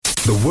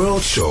The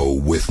World Show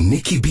with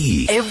Nikki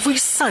B. Every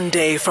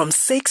Sunday from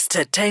 6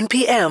 to 10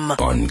 p.m.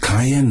 on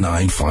Kaya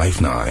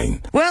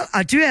 959. Well,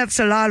 I do have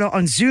Selaelo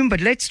on Zoom, but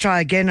let's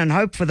try again and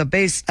hope for the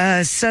best.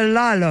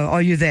 Selaelo,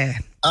 are you there?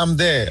 I'm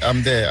there,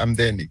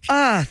 Nick.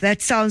 Ah,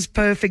 that sounds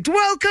perfect.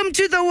 Welcome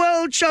to the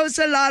World Show,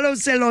 Selaelo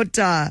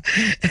Selota.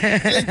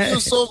 Thank you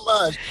so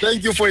much.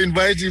 Thank you for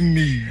inviting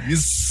me.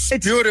 It's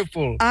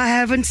beautiful. I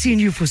haven't seen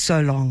you for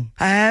so long.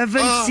 I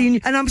haven't seen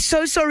you. And I'm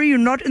so sorry you're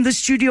not in the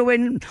studio.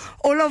 When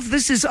all of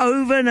this is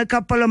over in a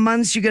couple of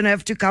months, you're going to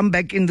have to come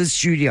back in the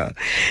studio.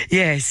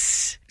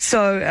 Yes.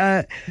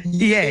 So,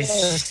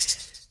 yes.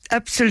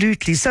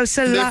 Absolutely. So,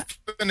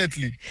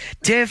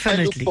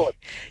 Definitely.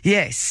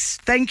 Yes.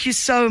 Thank you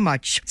so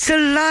much.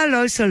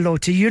 Selaelo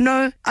Selota, you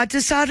know, I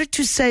decided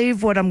to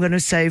save what I'm going to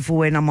save for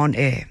when I'm on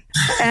air.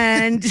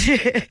 And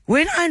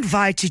when I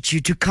invited you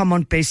to come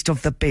on Best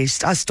of the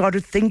Best, I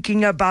started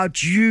thinking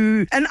about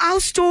you and our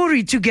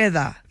story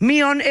together.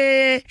 Me on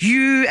air,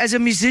 you as a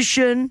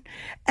musician.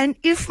 And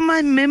if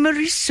my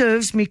memory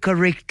serves me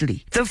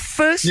correctly, the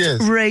first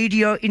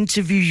radio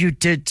interview you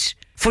did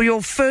for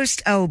your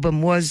first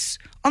album was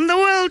on the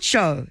World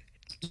Show.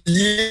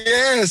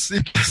 Yes,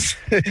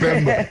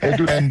 remember.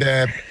 And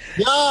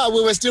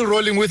we were still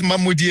rolling with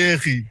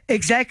Mamudieri.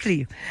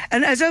 Exactly.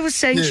 And as I was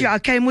saying to you, I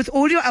came with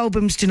all your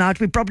albums tonight.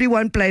 We probably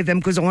won't play them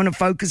because I want to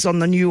focus on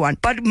the new one.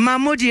 But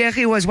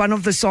Mamudieri was one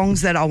of the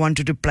songs that I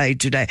wanted to play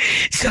today.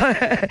 So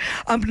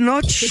I'm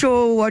not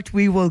sure what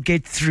we will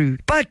get through.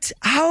 But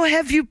how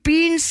have you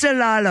been,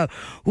 Selaelo?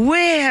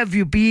 Where have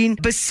you been?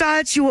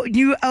 Besides your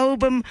new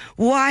album,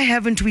 why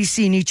haven't we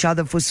seen each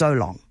other for so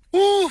long?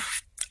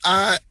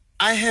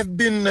 I have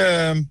been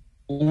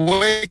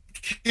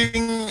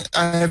working.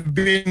 I have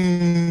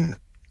been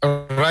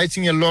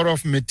writing a lot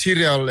of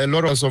material, a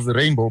lot of the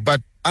rainbow,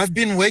 but I've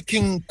been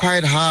working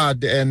quite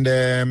hard, and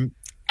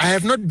I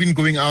have not been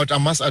going out. I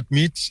must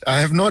admit, I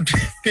have not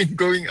been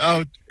going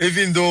out,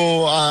 even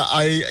though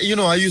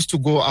I used to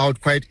go out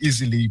quite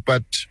easily.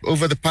 But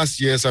over the past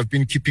years, I've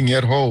been keeping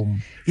at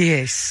home.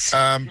 Yes.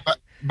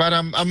 But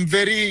I'm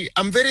very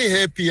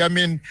happy. I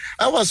mean,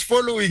 I was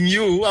following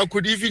you. I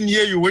could even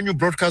hear you when you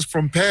broadcast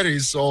from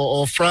Paris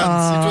or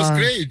France. It was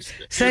great.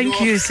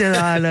 Thank you,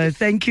 Selaelo.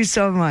 Thank you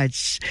so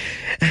much.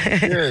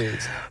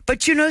 Yes.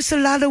 But you know,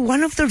 Selaelo,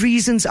 one of the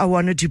reasons I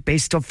wanted to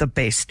Best of the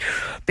Best,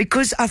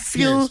 because I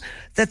feel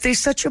that there's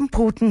such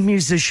important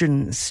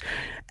musicians.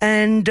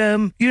 And,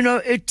 and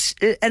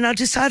I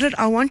decided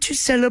I want to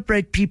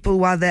celebrate people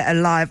while they're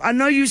alive. I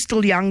know you're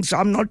still young, so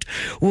I'm not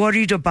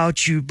worried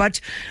about you. But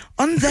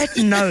on that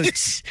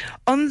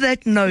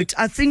note,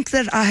 I think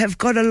that I have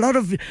got a lot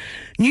of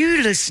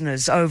new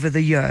listeners over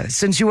the years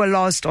since you were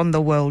last on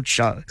the World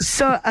Show.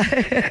 So,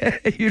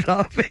 you're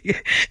laughing.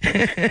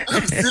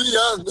 I'm still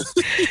young.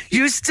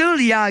 You're still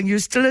young. You're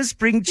still a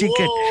spring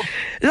chicken. Whoa.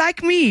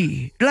 Like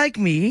me.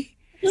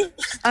 No,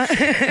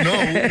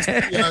 we're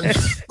still young.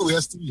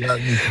 We're still young.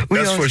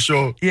 That's for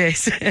sure.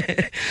 Yes.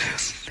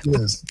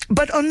 Yes.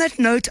 But on that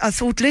note, I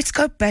thought let's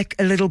go back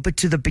a little bit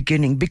to the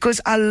beginning,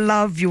 because I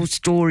love your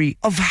story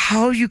of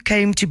how you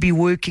came to be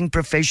working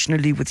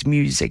professionally with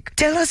music.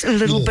 Tell us a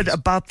little bit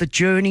about the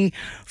journey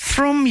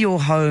from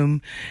your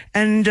home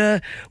and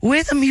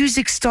where the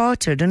music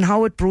started and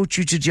how it brought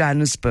you to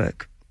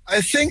Johannesburg.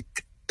 I think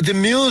the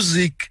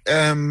music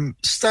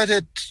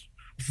started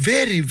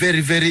very,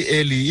 very, very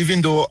early,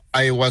 even though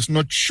I was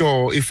not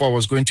sure if I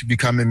was going to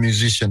become a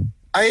musician.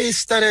 I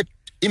started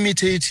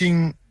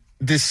imitating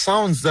the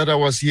sounds that I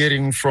was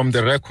hearing from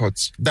the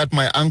records that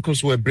my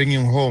uncles were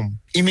bringing home,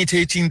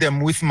 imitating them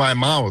with my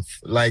mouth,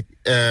 like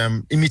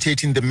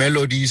imitating the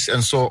melodies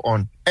and so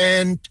on.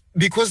 And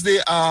because they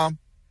were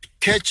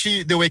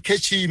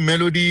catchy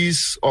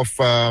melodies of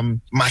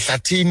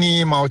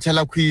Mahlatini,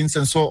 Maotela Queens,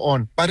 and so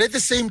on. But at the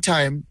same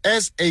time,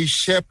 as a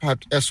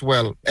shepherd as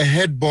well, a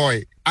head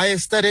boy, I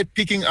started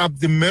picking up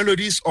the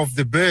melodies of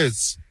the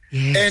birds.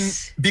 Yes.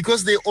 And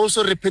because they're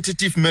also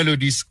repetitive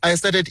melodies, I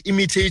started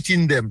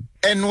imitating them.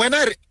 And when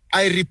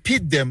I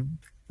repeat them,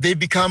 they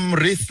become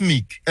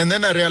rhythmic. And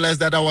then I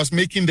realized that I was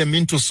making them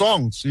into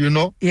songs, you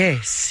know?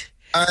 Yes.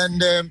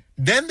 And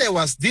then there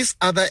was this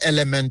other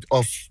element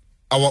of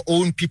our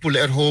own people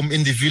at home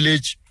in the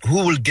village who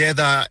will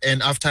gather,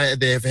 and after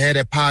they've had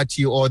a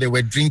party or they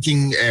were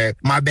drinking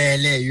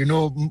mabele, you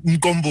know,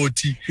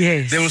 mkomboti,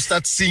 yes, they will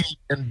start singing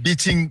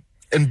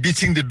and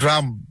beating the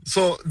drum.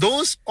 So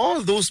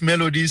all those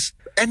melodies,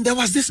 and there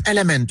was this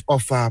element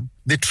of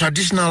the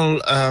traditional,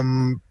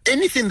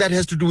 anything that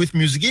has to do with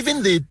music,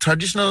 even the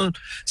traditional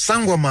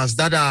sangomas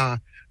that are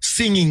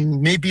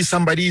singing, maybe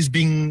somebody is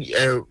being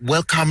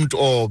welcomed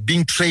or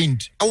being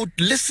trained. I would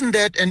listen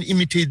that and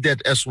imitate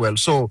that as well.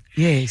 So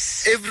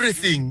yes,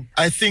 everything,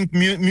 I think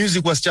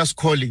music was just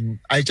calling.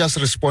 I just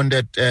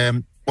responded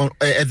at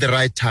the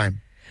right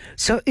time.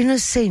 So in a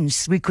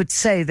sense, we could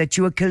say that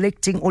you were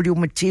collecting all your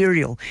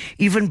material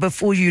even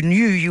before you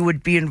knew you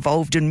would be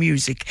involved in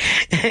music.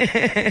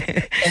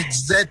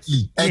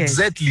 Exactly.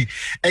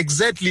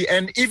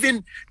 And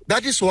even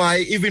that is why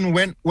even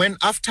when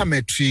after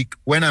matric,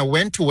 when I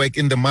went to work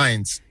in the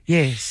mines,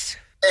 yes,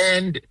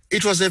 And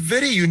it was a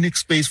very unique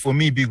space for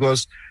me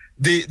because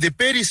the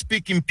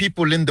Pedi-speaking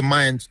people in the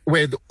mines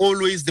were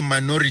always the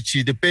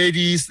minority. The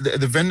Pedis,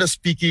 the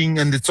Venda-speaking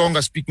and the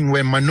Tsonga-speaking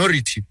were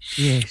minority.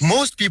 Yes.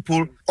 Most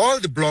people, all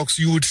the blocks,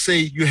 you would say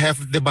you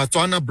have the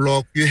Batswana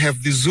block, you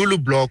have the Zulu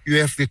block, you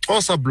have the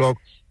Xhosa block,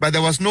 but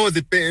there was no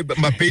the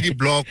Mapedi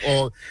block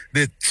or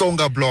the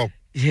Tsonga block.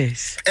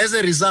 Yes. As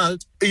a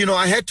result,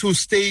 I had to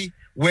stay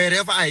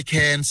wherever I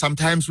can,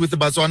 sometimes with the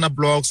Batswana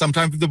block,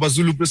 sometimes with the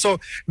Bazulu block. So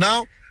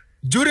now,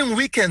 during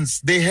weekends,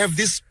 they have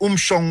this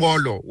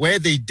umshongolo where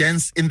they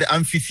dance in the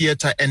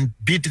amphitheater and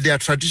beat their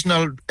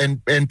traditional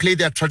and play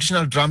their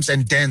traditional drums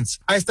and dance.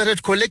 I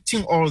started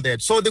collecting all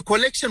that. So the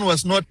collection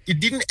it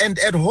didn't end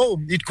at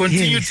home. It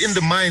continued in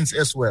the mines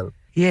as well.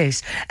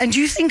 Yes. And do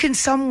you think in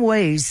some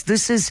ways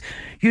this is,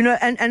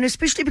 and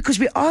especially because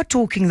we are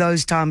talking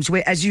those times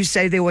where, as you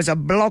say, there was a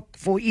block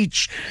for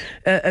each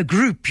a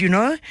group,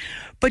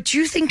 But do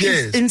you think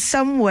in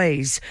some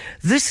ways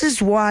this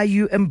is why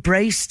you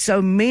embraced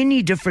so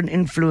many different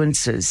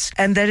influences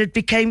and that it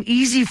became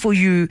easy for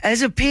you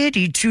as a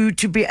Pedi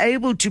to be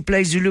able to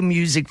play Zulu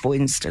music, for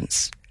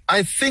instance?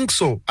 I think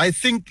so. I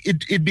think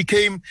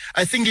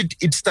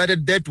it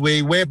started that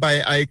way,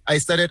 whereby I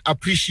started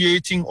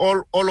appreciating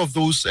all of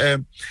those.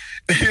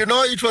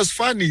 It was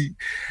funny.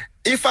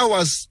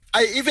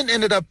 I even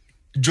ended up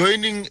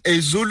joining a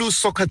Zulu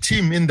soccer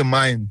team in the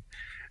mine.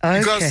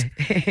 Because,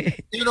 Okay.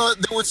 they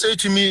would say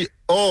to me,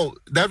 oh,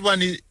 that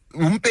one is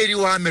Umpedi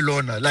wa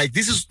Melona. Like,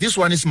 this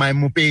one is my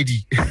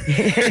Mupedi.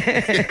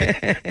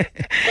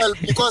 Well,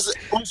 because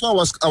also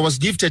I was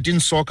gifted in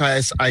soccer,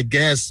 as I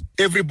guess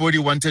everybody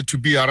wanted to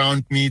be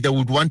around me. They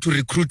would want to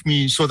recruit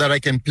me so that I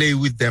can play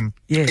with them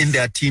in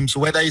their teams,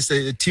 whether it's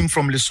a team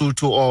from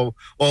Lesotho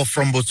or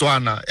from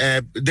Botswana.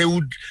 They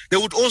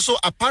would also,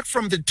 apart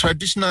from the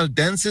traditional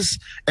dances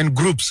and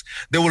groups,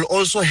 they will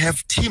also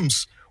have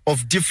teams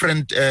of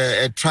different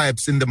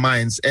tribes in the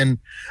mines. And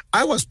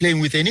I was playing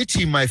with any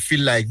team I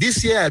feel like.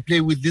 This year I play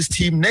with this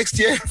team. Next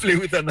year I play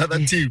with another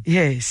team.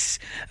 Yes.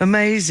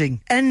 Amazing.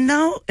 And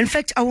now, in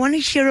fact, I want to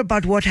hear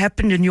about what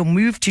happened in your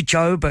move to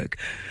Joburg.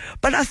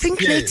 But I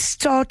think let's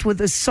start with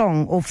a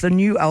song off the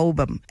new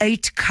album,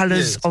 8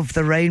 Colors of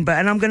the Rainbow.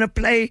 And I'm going to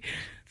play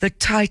the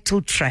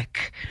title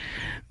track.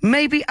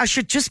 Maybe I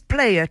should just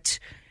play it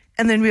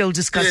and then we'll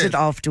discuss it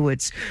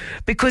afterwards.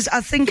 Because I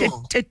think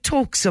it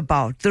talks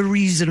about the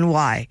reason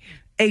why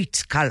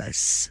 8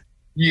 colors.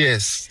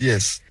 Yes.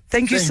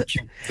 Thank you.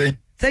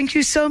 Thank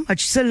you so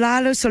much.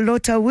 Selaelo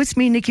Selota with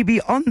me, Nikki B,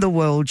 on The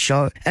World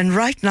Show. And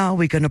right now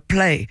we're going to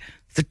play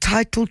the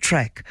title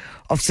track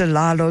of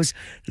Selaelo's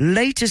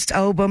latest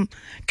album.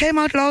 Came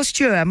out last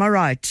year, am I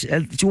right?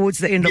 Towards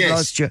the end of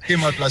last year.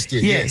 Came out last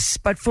year, yes.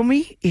 But for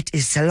me, it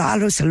is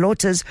Selaelo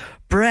Selota's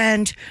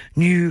brand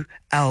new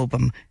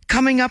album.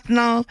 Coming up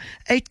now,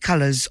 8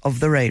 Colors of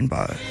the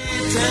Rainbow. In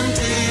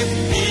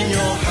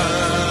your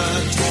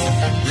heart,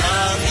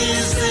 love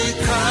is the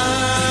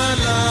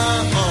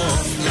color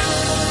of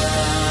life.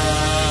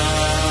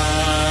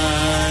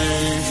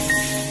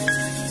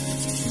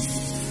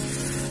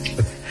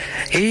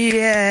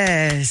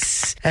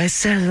 Yes,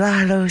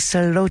 Selaelo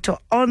Selota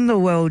on The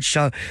World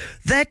Show.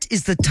 That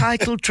is the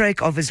title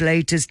track of his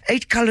latest,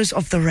 8 Colors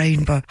of the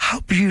Rainbow. How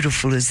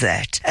beautiful is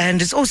that?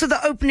 And it's also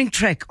the opening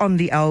track on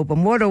the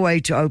album. What a way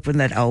to open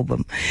that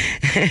album.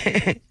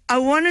 I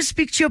want to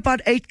speak to you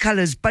about 8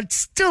 Colors, but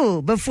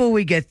still, before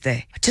we get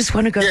there, I just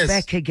want to go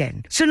back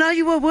again. So now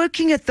you were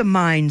working at the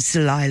mine,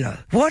 Selaelo.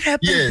 What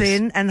happened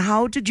then, and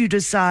how did you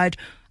decide,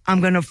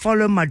 I'm going to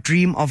follow my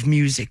dream of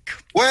music?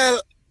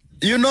 Well,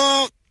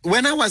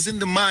 when I was in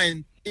the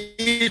mine,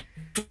 it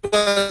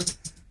was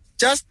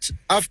just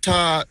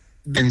after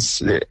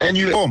and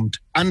you formed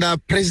under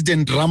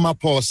President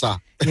Ramaphosa.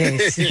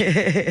 Yes.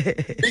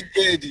 Big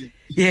Daddy.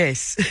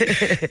 Yes.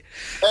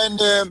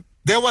 And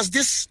there was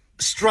this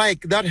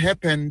strike that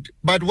happened.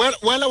 But while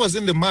I was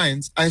in the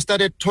mines, I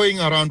started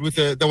toying around with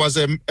there was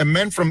a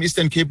man from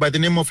Eastern Cape by the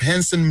name of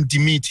Hansen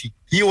Dimiti.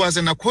 He was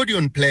an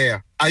accordion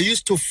player. I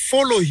used to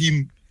follow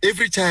him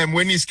every time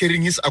when he's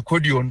carrying his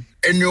accordion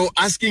and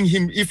asking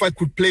him if I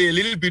could play a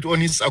little bit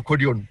on his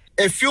accordion.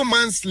 A few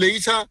months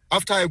later,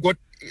 after I got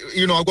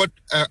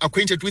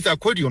acquainted with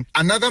accordion,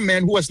 another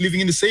man who was living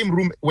in the same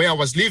room where I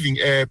was living,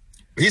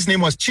 his name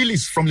was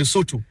Chilis from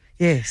Lesotho.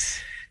 Yes.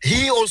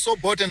 He also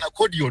bought an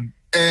accordion,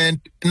 and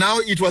now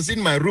it was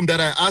in my room that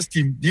I asked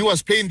him. He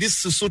was playing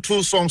this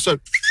Lesotho song, so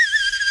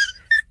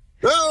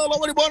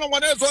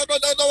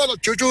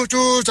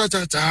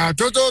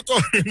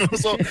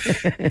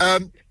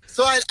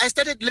so I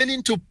started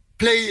learning to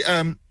play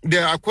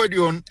the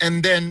accordion,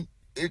 and then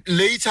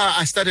later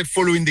I started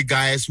following the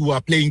guys who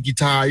are playing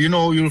guitar.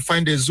 You'll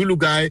find a Zulu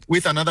guy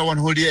with another one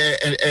holding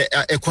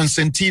a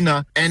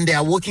concertina, and they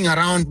are walking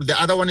around. The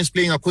other one is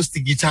playing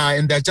acoustic guitar,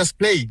 and they're just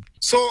playing.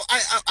 So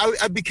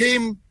I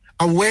became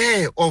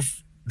aware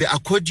of the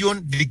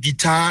accordion, the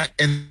guitar,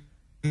 and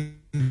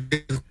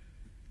the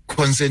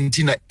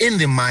concertina in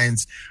the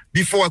mines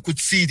before I could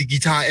see the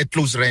guitar at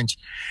close range.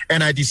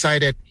 And I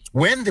decided,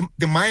 when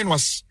the mine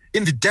was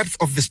in the depth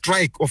of the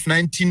strike of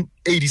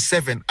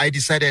 1987, I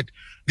decided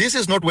this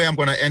is not where I'm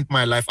going to end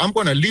my life. I'm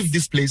going to leave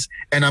this place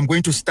and I'm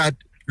going to start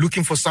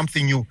looking for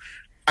something new.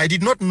 I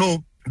did not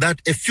know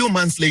that a few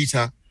months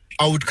later,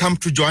 I would come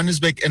to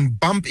Johannesburg and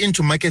bump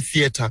into Market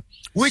Theatre,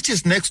 which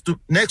is next to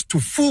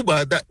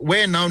FUBA, that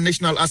where now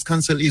National Arts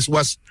Council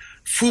was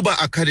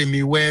FUBA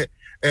Academy, where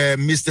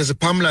Mr.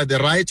 Zepamla, the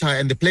writer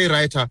and the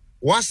playwright,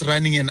 was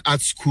running an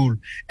art school.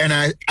 And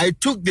I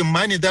took the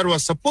money that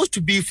was supposed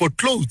to be for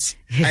clothes.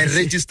 Yes. I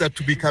registered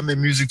to become a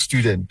music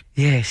student.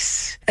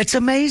 Yes. It's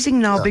amazing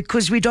now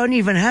because we don't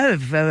even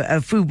have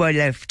a FUBA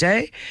left,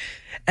 eh?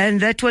 And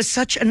that was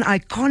such an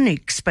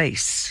iconic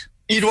space.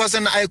 It was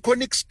an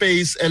iconic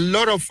space.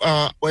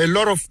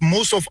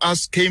 Most of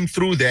us came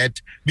through that.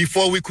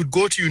 Before we could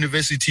go to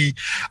university,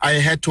 I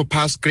had to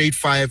pass grade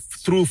 5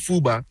 through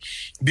FUBA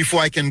before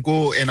I can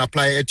go and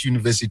apply at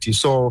university.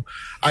 So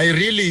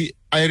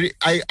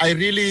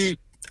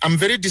I'm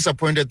very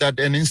disappointed that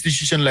an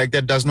institution like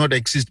that does not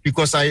exist,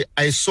 because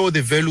I saw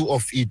the value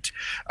of it.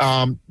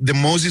 The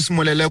Moses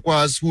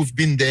Molelekwas who've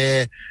been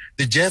there,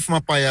 the Jeff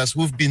Mapayas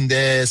who've been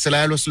there,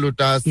 Selaelo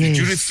Selota, the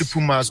Judith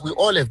Sipumas, we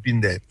all have been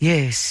there.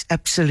 Yes,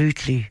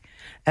 absolutely.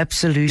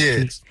 Absolutely.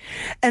 Yes.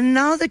 And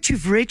now that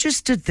you've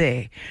registered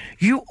there,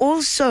 you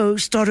also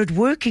started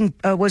working,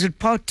 was it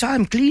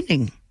part-time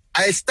cleaning?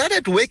 I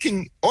started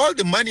working all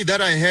the money that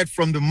I had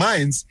from the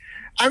mines.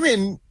 I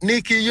mean,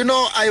 Nikki,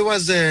 I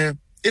was in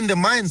the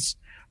mines.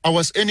 I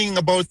was earning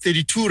about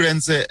 32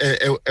 rands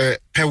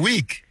per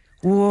week.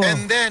 Whoa.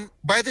 And then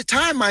by the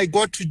time I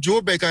got to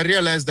Joburg, I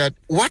realized that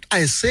what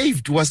I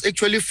saved was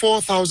actually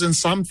 4,000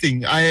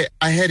 something. I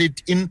had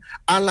it in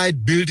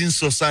Allied Building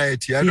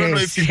Society. I don't know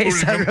if people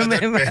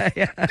remember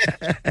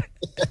that.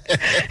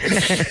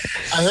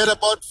 I had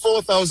about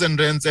 4,000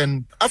 rands,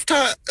 and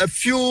after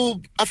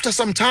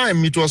some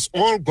time, it was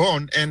all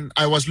gone, and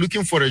I was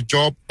looking for a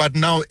job. But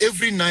now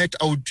every night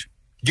I would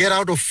get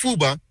out of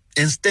FUBA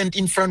and stand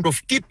in front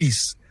of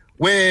Kippies,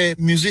 where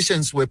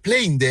musicians were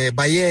playing there,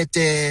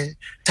 Bayete,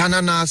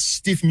 Tananas,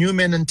 Steve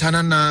Newman and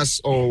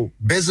Tananas, or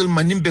Basil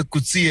Manimbe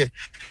Kutsie.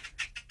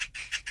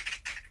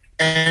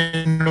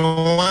 And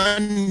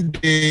one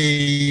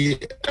day,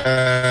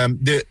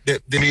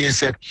 the mayor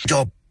said,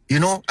 "Job,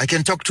 I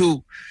can talk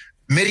to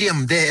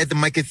Miriam there at the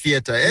Market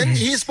Theatre." And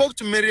he spoke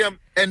to Miriam,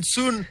 and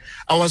soon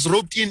I was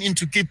roped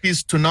into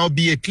Kippies to now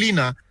be a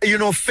cleaner.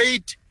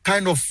 Fate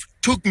kind of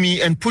took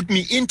me and put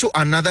me into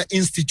another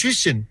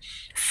institution.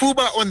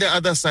 FUBA on the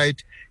other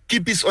side,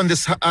 Kippies on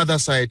the other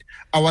side.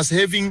 I was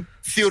having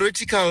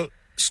theoretical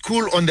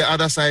school on the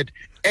other side,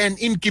 and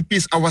in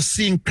Kippies I was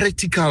seeing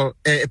practical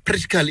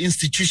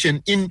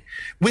institution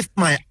with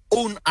my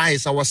own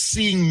eyes. I was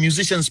seeing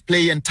musicians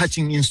play and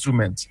touching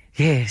instruments.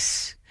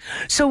 Yes.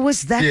 So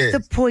was that the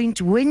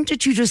point? When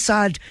did you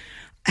decide,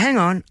 hang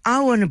on, I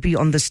want to be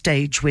on the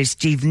stage where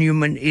Steve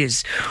Newman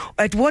is?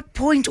 At what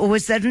point, or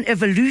was that an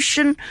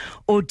evolution,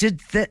 or did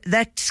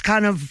that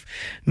kind of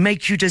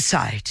make you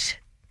decide?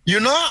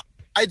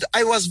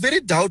 I was very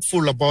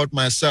doubtful about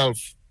myself.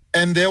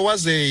 And there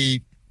was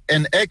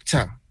an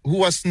actor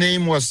whose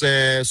name was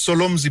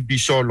Solomzi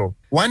Bisholo.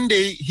 One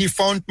day he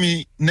found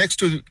me next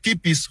to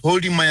Kippies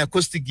holding my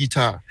acoustic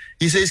guitar.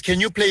 He says, "Can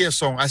you play a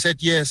song?" I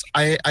said, "Yes,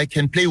 I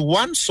can play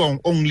one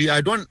song only.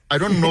 I don't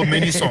know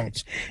many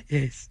songs."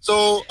 Yes.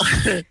 So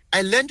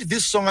I learned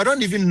this song. I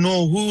don't even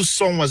know whose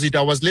song was it.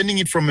 I was learning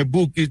it from a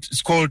book.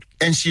 It's called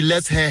 "And She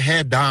Lets Her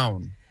Hair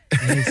Down."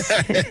 Yes.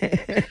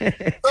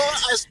 So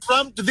I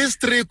strummed these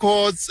 3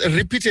 chords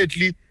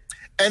repeatedly.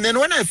 And then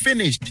when I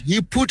finished, he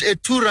put a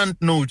 2 rand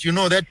note,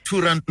 that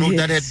 2 rand note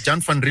that had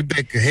Jan van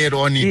Riebeck head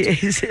on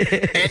it. Yes.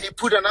 And he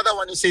put another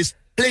one, he says,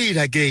 "Play it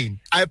again."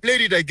 I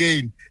played it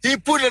again. He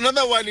put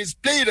another one, he's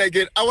play it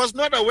again. I was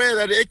not aware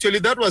that actually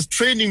that was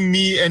training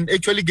me and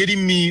actually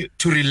getting me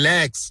to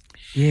relax.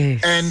 Yes.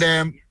 And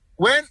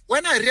when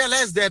I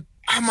realized that,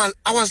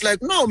 I was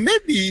like, no,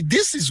 maybe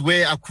this is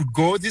where I could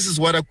go. This is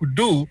what I could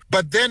do.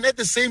 But then at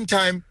the same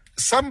time,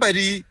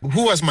 somebody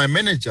who was my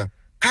manager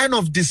kind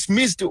of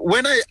dismissed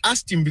when I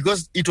asked him,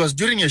 because it was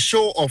during a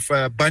show of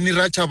Bani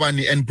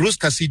Rachabani and Bruce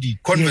Cassidy,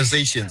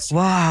 Conversations. Yes.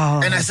 Wow.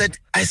 And I said,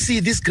 "I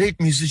see these great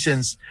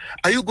musicians.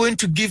 Are you going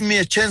to give me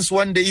a chance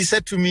one day?" He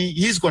said to me,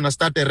 he's going to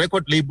start a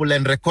record label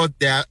and record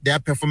their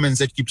performance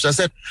at Gibbs. I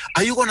said,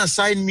 "Are you going to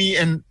sign me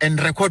and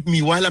record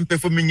me while I'm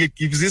performing at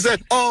Gibbs?" He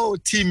said, oh,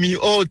 Timmy,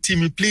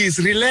 please,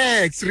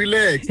 relax."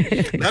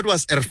 That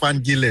was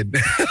Erfan Gillen.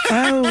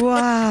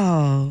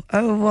 Oh,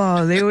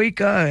 wow. There we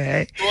go.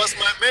 Eh? He was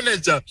my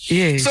manager.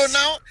 Yes. So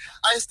now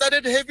I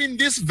started having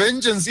this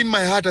vengeance in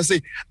my heart. I say,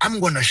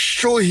 I'm going to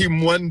show him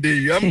one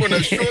day. He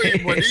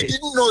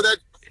didn't know that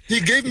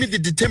he gave me the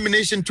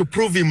determination to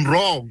prove him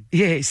wrong.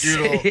 Yes.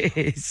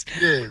 Yes.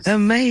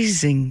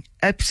 Amazing.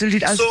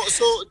 Absolutely.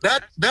 So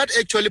that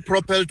actually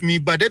propelled me.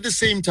 But at the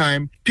same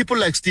time, people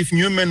like Steve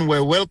Newman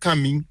were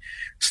welcoming.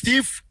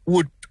 Steve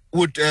would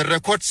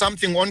record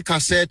something on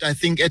cassette, I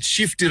think, at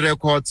Shifty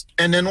Records.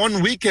 And then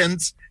on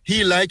weekends,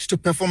 he liked to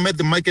perform at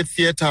the Market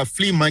Theatre,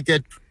 Flea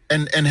Market,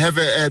 and have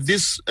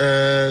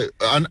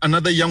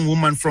another young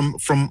woman from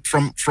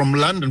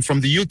London,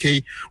 from the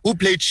UK, who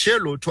played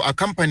cello to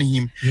accompany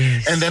him.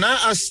 Yes. And then I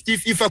asked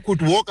Steve if I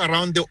could walk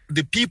around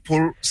the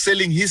people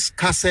selling his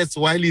cassettes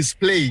while he's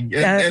playing.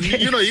 And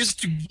he used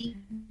to give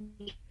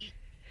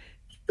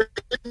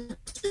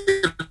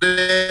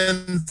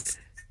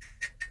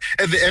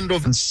at the end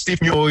of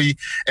Steve Moy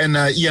and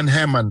Ian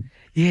Hammond.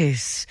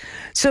 Yes.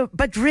 So,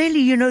 but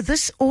really,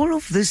 all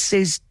of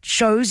this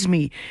shows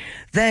me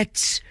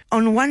that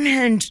on one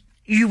hand,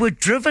 you were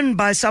driven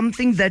by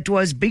something that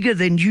was bigger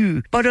than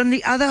you. But on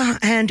the other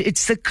hand,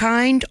 it's the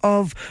kind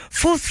of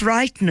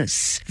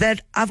forthrightness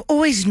that I've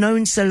always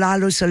known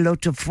Selaelo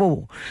Selota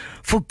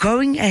for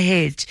going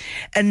ahead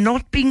and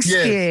not being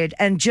scared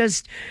and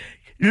just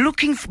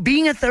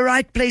being at the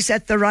right place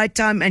at the right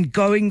time and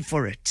going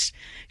for it,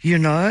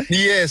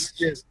 Yes.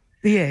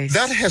 Yes.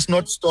 That has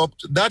not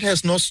stopped.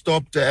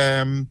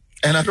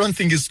 And I don't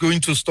think it's going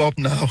to stop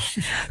now.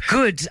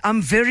 Good.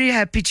 I'm very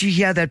happy to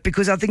hear that,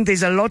 because I think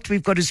there's a lot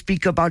we've got to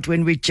speak about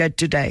when we chat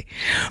today.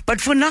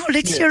 But for now,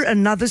 let's hear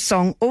another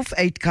song of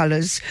 8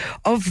 Colors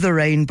of the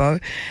Rainbow.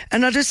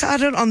 And I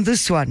decided on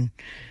this one,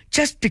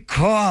 just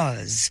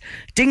because.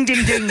 Ding,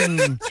 ding,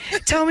 ding.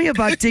 Tell me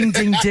about Ding,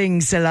 Ding,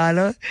 Ding,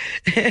 Selaelo.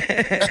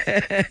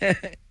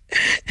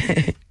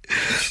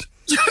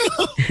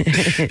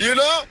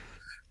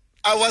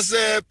 I was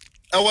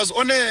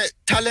on a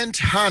talent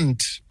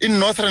hunt in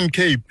Northern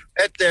Cape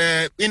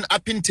in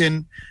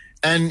Uppington,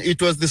 and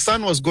the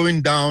sun was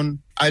going down.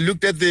 I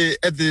looked at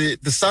the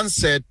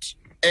sunset,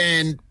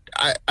 and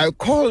I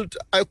called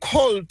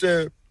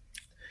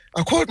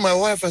my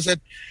wife. I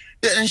said,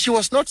 and she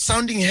was not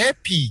sounding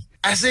happy.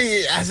 I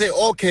say,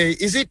 okay,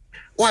 is it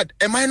what?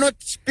 Am I not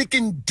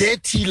speaking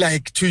dirty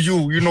like to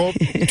you?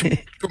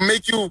 To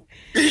make you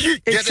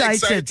get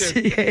excited.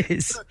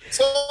 Yes.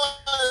 So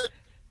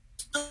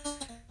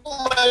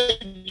I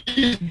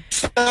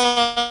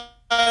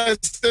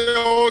said,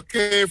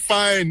 okay,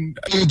 fine.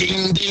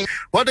 Ding, ding.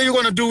 What are you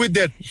going to do with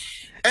that?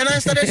 And I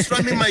started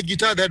strumming my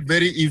guitar that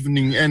very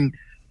evening. And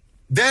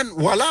then,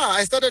 voila,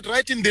 I started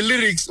writing the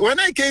lyrics. When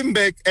I came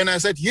back and I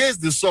said, here's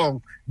the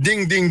song,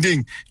 ding, ding,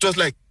 ding. It was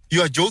like,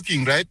 you are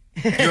joking, right?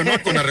 You're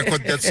not going to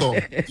record that song.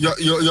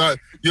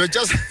 You're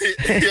just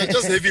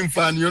having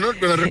fun. You're not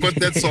going to record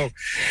that song.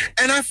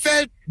 And I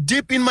felt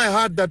deep in my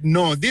heart that,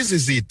 no, this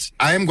is it.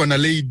 I am going to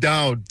lay it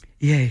down.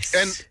 Yes.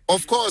 And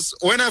of course,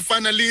 when I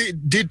finally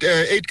did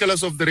 8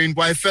 Colors of the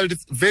Rainbow, I felt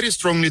very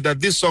strongly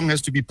that this song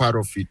has to be part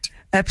of it.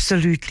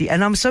 Absolutely.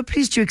 And I'm so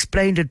pleased you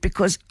explained it,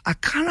 because I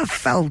kind of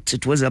felt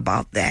it was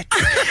about that.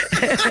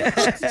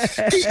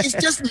 It's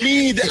just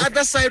me, the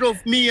other side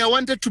of me. I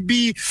wanted to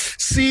be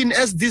seen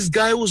as this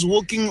guy who's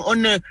walking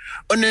on a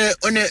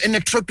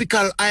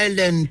tropical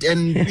island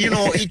and,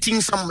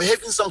 having some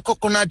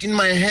coconut in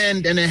my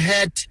hand and a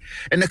hat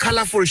and a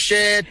colorful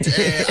shirt,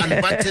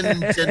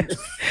 unbuttoned.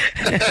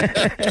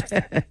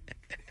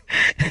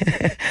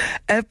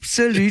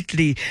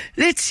 Absolutely.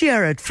 Let's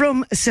hear it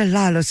from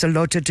Selaelo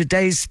Selota,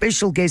 today's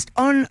special guest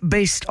on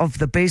Best of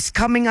the Best,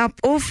 coming up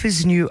off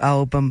his new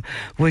album,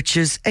 which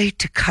is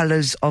 8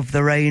 Colors of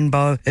the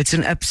Rainbow. It's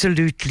an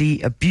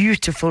absolutely a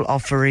beautiful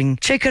offering.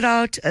 Check it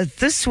out.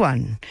 This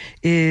one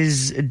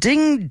is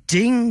Ding,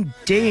 Ding,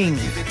 Ding.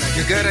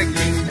 You gotta ding, ding,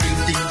 ding,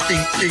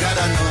 ding. You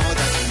gotta know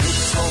that you look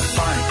so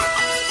fine.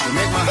 You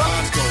make my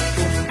heart go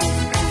boom, boom,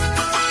 boom.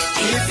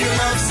 If you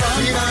love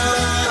somebody,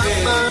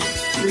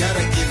 you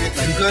gotta give it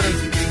like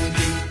ding, ding,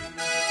 ding.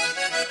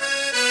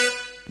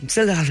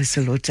 Selaelo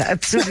Selota,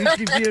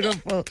 absolutely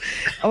beautiful.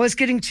 I was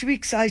getting too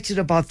excited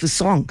about the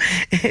song.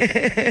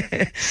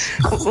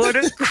 What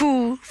a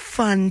cool,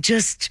 fun,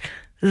 just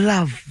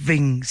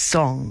loving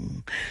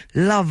song.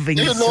 Loving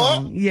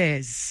song.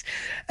 Yes,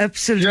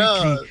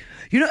 absolutely.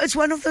 Yeah. It's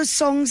one of those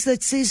songs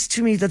that says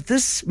to me that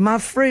this, my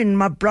friend,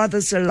 my brother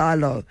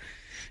Selaelo,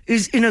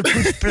 is in a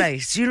good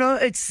place.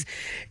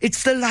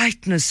 It's the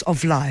lightness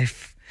of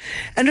life.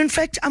 And in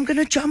fact, I'm going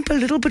to jump a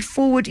little bit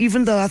forward,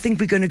 even though I think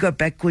we're going to go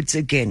backwards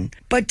again.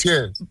 But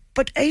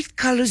 8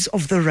 Colors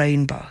of the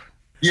Rainbow.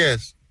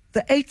 Yes.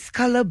 The 8th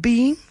color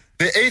being?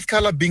 The 8th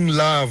color being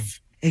love.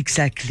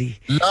 Exactly.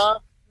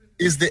 Love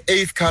is the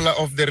 8th color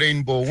of the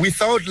rainbow.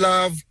 Without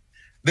love,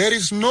 there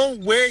is no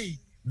way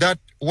that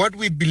what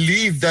we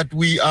believe that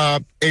we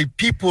are a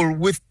people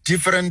with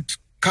different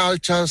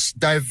cultures,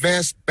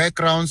 diverse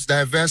backgrounds,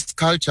 diverse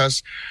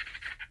cultures,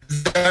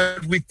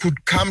 that we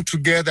could come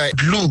together.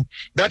 Glue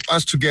that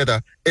us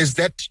together is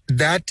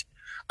that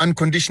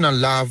unconditional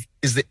love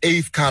is the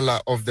 8th color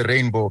of the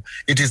rainbow.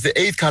 It is the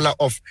 8th color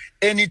of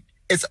it's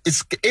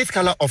 8th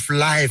color of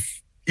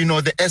life,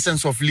 the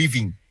essence of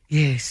living.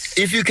 Yes.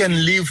 If you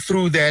can live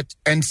through that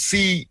and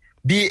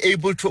be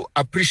able to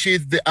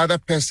appreciate the other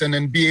person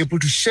and be able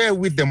to share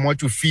with them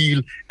what you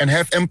feel and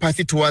have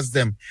empathy towards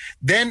them,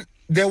 then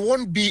there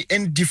won't be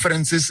any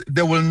differences.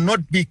 There will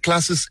not be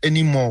classes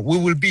anymore. We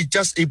will be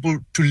just able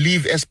to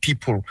live as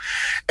people.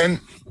 And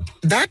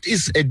that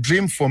is a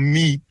dream for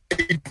me.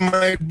 It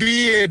might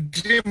be a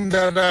dream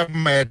that I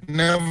might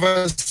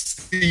never see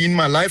see in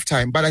my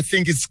lifetime, but I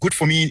think it's good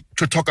for me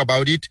to talk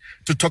about it,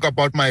 to talk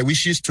about my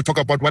wishes, to talk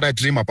about what I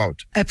dream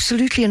about.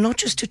 Absolutely, and not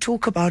just to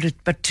talk about it,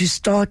 but to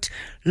start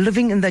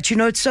living in that. You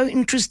know, it's so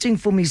interesting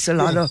for me,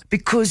 Selaelo,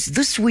 because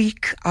this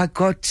week I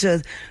got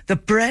the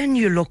brand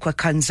new Lokwa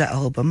Kanza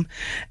album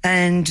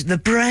and the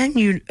brand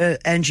new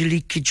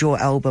Angelique Kidjo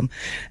album.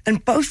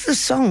 And both the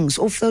songs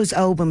off those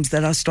albums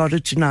that I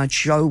started tonight's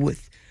show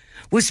with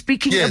were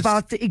speaking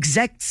about the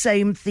exact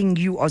same thing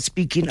you are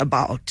speaking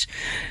about.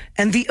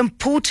 And the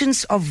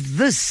importance of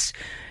this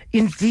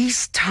in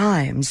these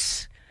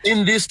times.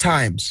 In these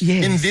times.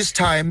 Yes. In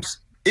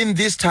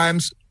these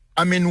times,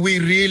 I mean, we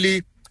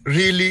really,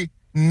 really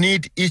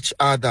need each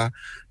other.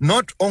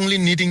 Not only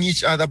needing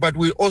each other, but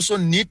we also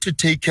need to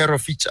take care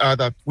of each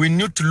other. We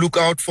need to look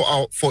out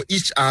for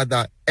each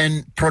other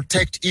and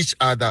protect each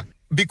other,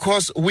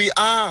 because we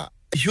are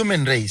a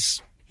human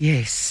race.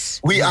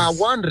 Yes. We are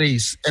one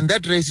race, and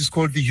that race is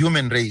called the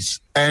human race.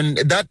 And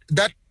that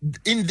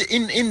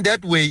in that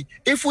way,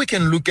 if we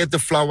can look at the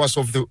flowers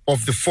of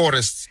the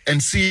forests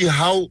and see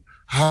how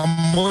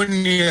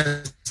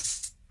harmonious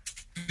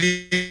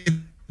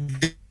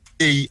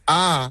they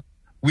are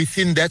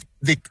within that,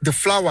 the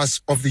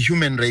flowers of the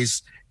human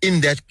race in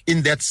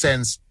that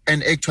sense,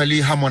 and actually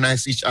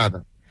harmonize each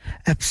other.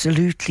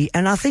 Absolutely.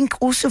 And I think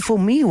also for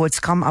me, what's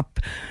come up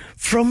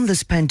from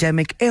this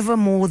pandemic ever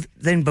more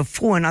than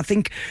before, and I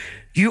think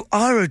you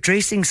are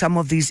addressing some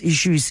of these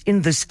issues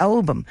in this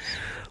album,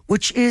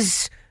 which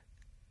is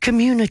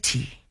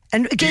community.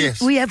 And again,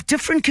 we have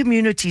different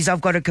communities.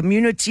 I've got a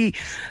community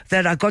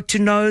that I got to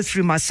know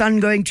through my son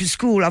going to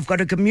school. I've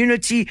got a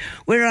community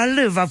where I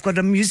live. I've got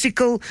a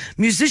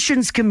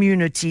musicians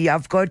community.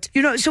 I've got,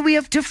 so we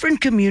have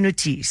different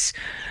communities.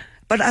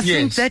 But I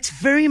think that's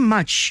very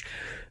much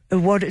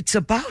what it's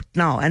about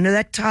now. And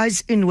that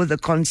ties in with the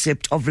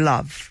concept of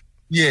love.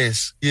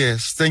 Yes.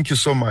 Thank you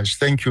so much.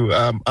 Thank you.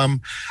 I'm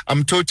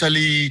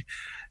totally,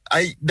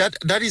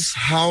 that is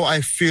how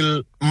I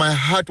feel. My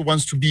heart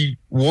wants to be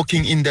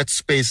walking in that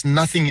space,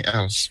 nothing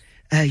else.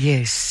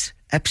 Yes,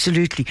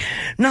 absolutely.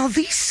 Now,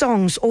 these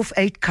songs off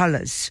 8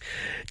 Colors,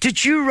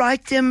 did you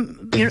write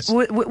them,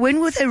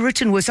 when were they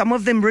written? Were some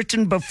of them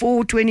written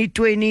before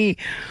 2020?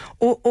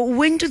 Or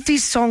when did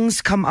these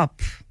songs come up?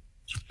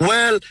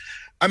 Well,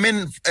 I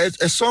mean,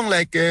 a song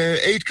like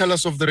 8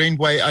 Colors of the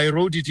Rainbow, I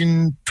wrote it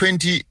in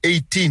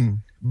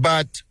 2018.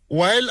 But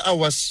while I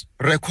was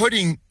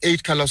recording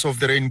 8 Colors of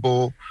the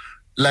Rainbow,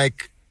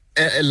 like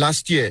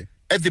last year,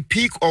 at the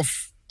peak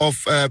of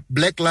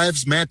Black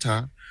Lives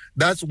Matter,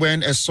 that's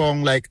when a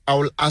song like I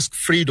Will Ask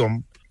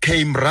Freedom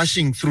came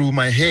rushing through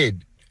my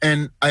head.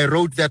 And I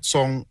wrote that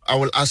song, I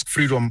Will Ask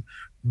Freedom,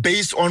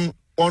 based on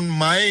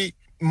my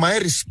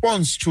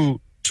response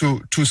to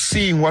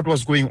seeing what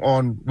was going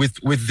on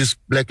with this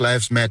Black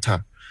Lives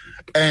Matter.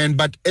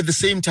 But at the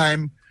same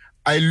time,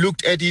 I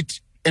looked at it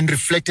and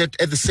reflected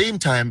at the same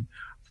time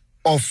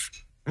of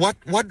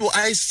what do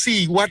I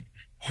see? What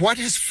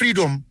is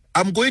freedom?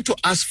 I'm going to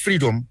ask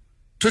freedom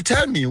to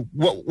tell me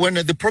when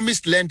the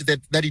promised land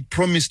that it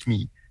promised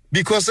me.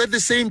 Because at the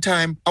same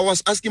time, I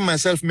was asking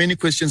myself many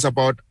questions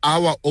about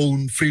our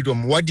own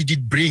freedom. What did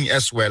it bring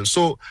as well?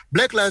 So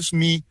Black Lives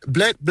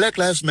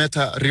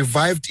Matter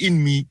revived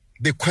in me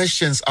the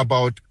questions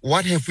about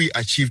what have we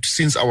achieved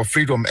since our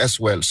freedom as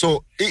well.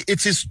 So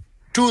it is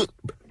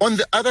on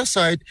the other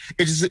side,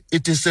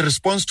 it is a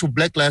response to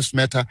Black Lives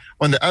Matter.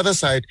 On the other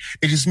side,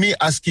 it is me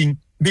asking,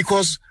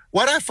 because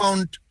what I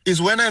found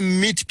is when I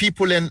meet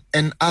people and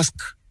ask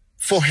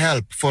for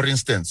help, for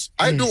instance,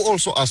 I do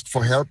also ask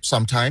for help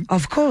sometimes.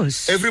 Of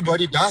course.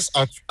 Everybody does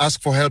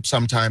ask for help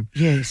sometimes.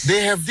 Yes.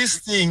 They have this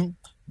thing.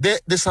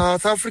 The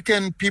South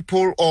African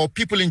people or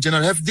people in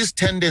general have this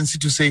tendency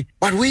to say,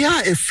 but we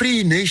are a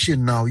free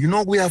nation now.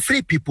 We are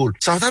free people.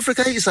 South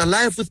Africa is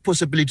alive with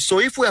possibility. So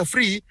if we are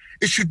free,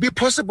 it should be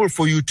possible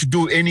for you to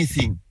do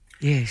anything.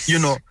 Yes.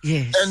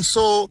 Yes. And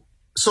so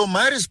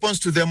my response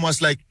to them was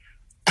like,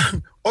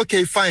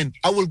 okay, fine.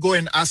 I will go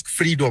and ask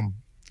freedom.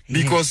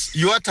 Because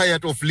you are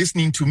tired of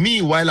listening to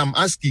me while I'm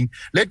asking.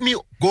 Let me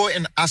go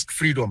and ask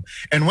freedom.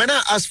 And when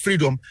I ask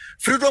freedom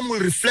will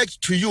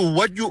reflect to you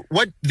what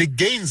the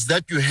gains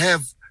that you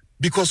have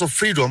because of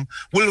freedom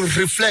will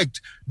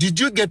reflect.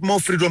 Did you get more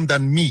freedom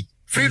than me?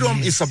 Freedom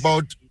is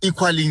about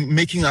equaling,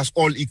 making us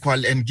all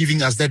equal and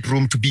giving us that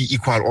room to be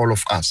equal, all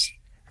of us.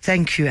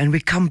 Thank you. And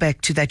we come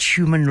back to that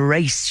human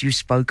race you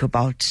spoke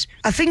about.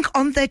 I think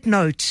on that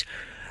note,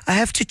 I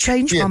have to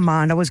change my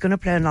mind. I was going to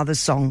play another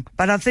song,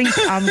 but I think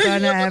I'm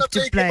going to have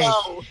to play.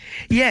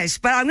 Yes,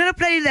 but I'm going to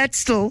play that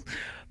still.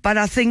 But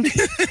I think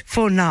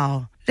for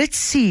now, let's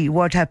see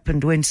what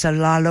happened when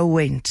Selaelo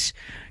went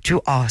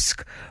to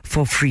ask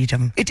for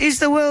freedom. It is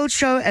the World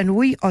Show, and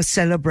we are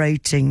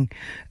celebrating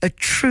a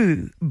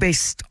true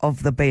best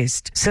of the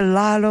best.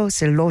 Selaelo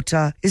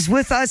Selota is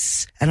with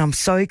us, and I'm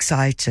so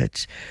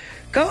excited.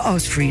 Go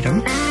ask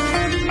freedom.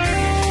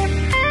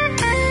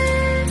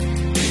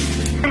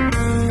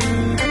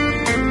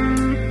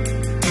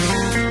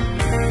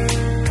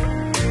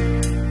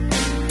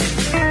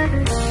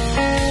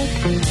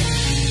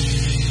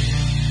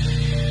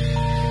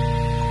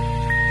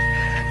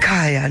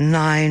 Kaya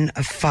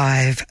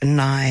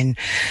 959.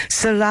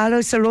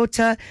 Selaelo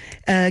Selota,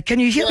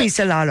 can you hear me,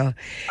 Selaelo?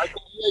 I can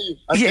hear you.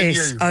 I can hear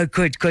Yes. you. Oh,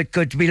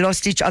 good. We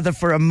lost each other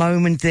for a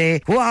moment there.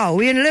 Wow,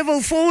 we're in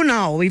level 4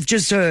 now. We've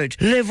just heard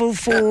level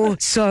 4.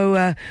 So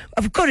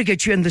I've got to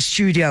get you in the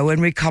studio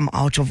when we come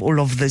out of all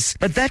of this.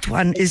 But that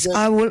one is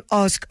I Will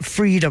Ask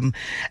Freedom.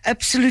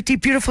 Absolutely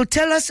beautiful.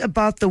 Tell us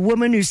about the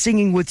woman who's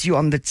singing with you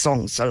on that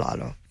song,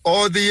 Selaelo.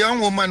 Oh, the young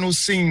woman who's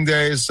singing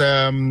there is,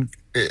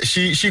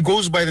 she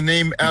goes by the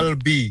name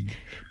LB.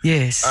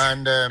 Yes.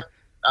 And I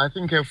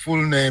think her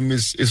full name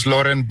is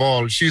Lauren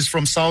Ball. She's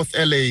from South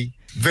LA.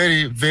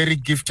 Very, very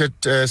gifted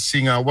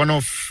singer. One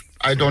of,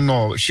 I don't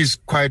know, she's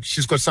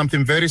got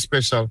something very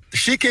special.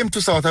 She came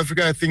to South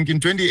Africa, I think, in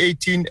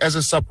 2018 as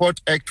a support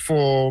act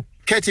for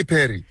Katy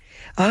Perry.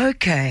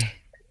 Okay.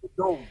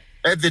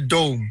 At the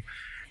Dome.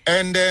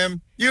 And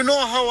you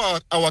know how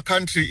our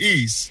country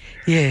is.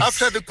 Yes.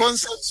 After the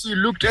concert, she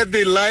looked at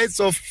the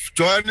lights of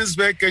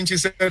Johannesburg and she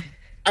said,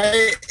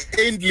 I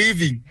ain't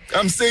leaving.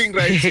 I'm staying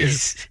right here.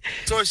 Yes.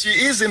 So she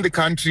is in the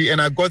country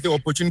and I got the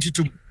opportunity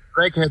to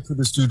drag her to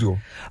the studio.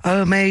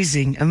 Oh,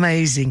 amazing. And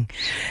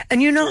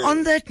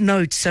on that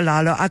note,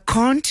 Selaelo, I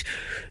can't,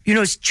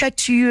 chat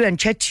to you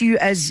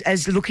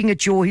as looking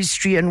at your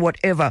history and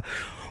whatever,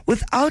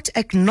 without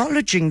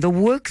acknowledging the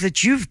work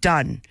that you've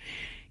done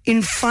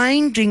in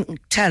finding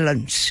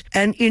talent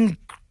and in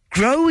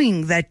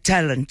growing that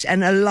talent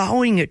and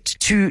allowing it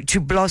to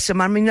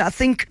blossom. I mean, I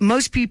think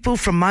most people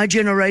from my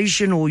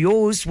generation or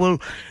yours will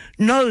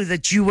know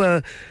that you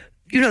were,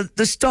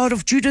 the start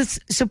of Judith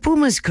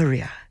Sepuma's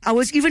career. I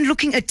was even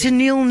looking at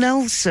Tennille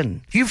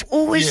Nelson. You've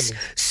always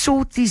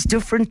sought these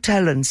different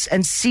talents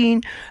and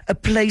seen a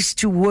place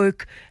to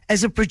work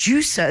as a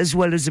producer as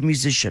well as a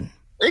musician.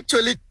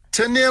 Actually,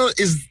 Tennille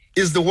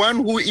is the one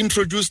who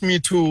introduced me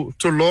to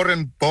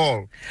Lauren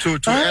Ball, to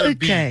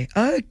LB.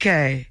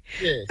 Okay.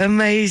 Yes.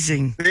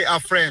 Amazing. They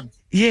are friends.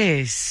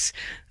 Yes.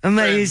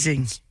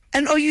 Amazing. Friends.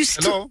 And are you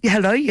still...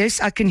 Hello?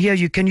 Yes, I can hear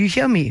you. Can you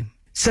hear me?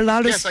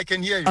 Selaelo? Yes, I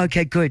can hear you.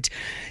 Okay, good.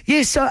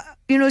 Yes, so,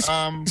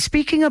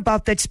 speaking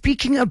about,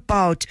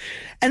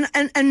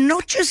 and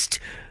not just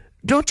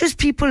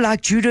people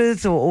like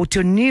Judith or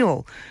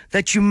Tennille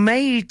that you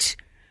made...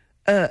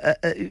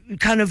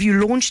 you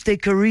launched their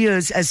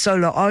careers as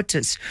solo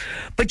artists,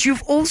 but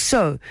you've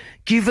also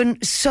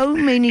given so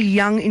many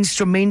young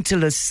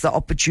instrumentalists the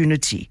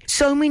opportunity.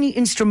 So many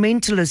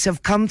instrumentalists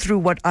have come through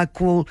what I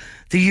call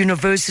the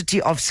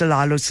University of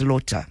Selaelo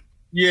Selota.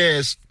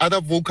 Yes, other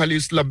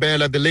vocalists,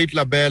 Labella, the late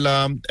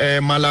Labella,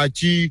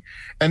 Malachi,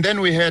 and then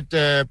we had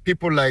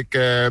people like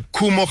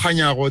Kumo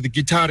Khanyago, the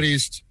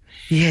guitarist.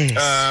 Yes.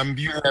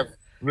 You have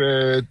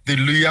the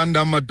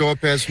Luyanda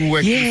Madopes who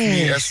worked with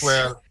me as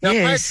well. There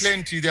are quite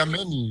plenty, there are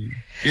many.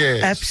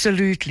 Yes.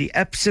 Absolutely.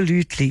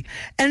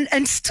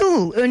 And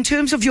still, in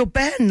terms of your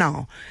band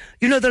now,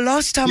 the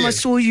last time I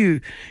saw you,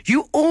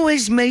 you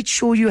always made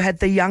sure you had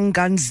the young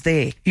guns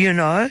there,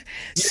 Yes.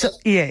 So,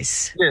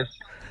 yes.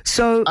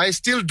 So I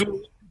still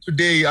do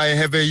today. I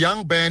have a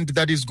young band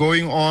that is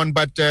going on,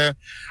 but I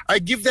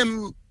give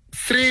them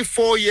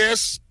 3-4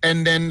 years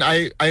and then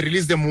I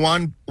release them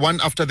one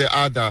after the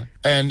other.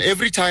 And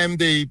every time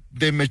they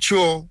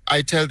mature,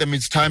 I tell them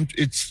it's time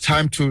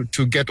to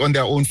get on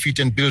their own feet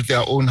and build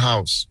their own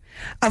house.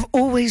 I've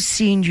always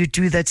seen you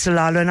do that,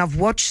 Selaelo, and I've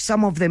watched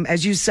some of them,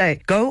 as you say,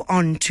 go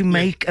on to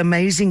make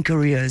amazing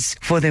careers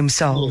for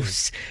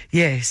themselves.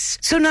 Yes.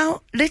 So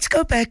now let's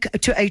go back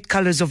to 8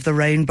 Colors of the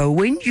Rainbow.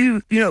 When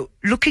you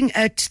looking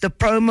at the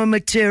promo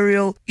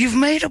material, you've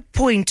made a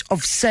point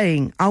of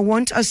saying, I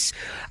want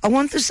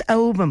this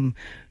album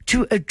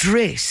to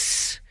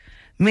address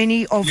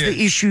many of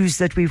the issues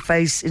that we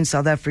face in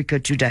South Africa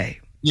today.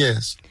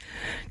 Yes.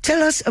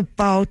 Tell us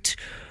about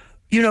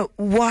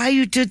why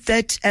you did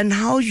that and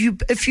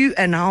if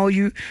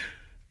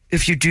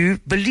you do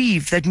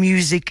believe that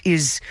music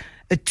is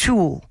a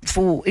tool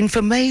for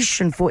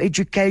information, for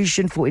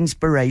education, for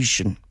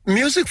inspiration.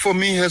 Music for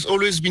me has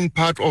always been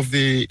part of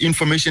the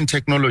information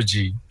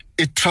technology.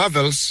 It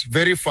travels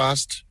very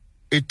fast.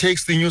 It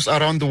takes the news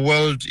around the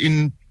world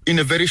in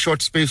a very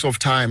short space of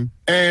time.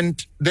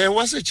 And there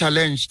was a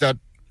challenge that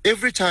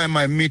every time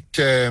I meet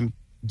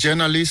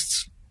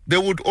journalists, they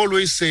would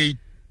always say,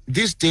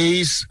 these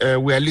days,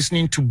 we are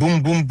listening to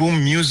boom, boom,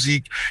 boom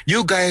music.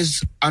 You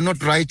guys are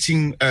not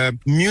writing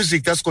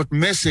music that's got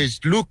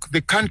message. Look,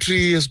 the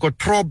country has got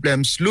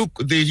problems. Look,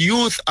 the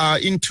youth are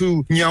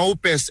into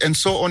nyaupes and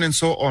so on and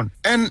so on.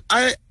 And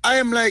I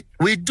am like,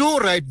 we do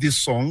write these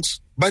songs,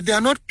 but they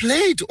are not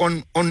played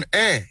on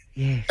air.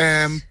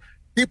 Yes.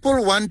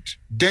 People want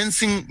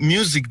dancing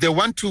music. They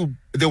want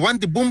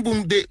the boom,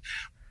 boom.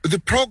 The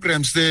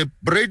programs, the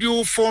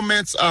radio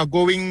formats are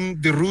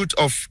going the route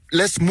of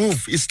let's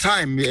move. It's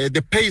time.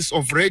 The pace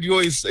of radio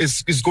is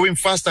going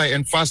faster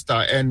and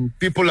faster, and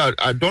people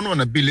I don't want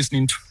to be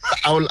listening to.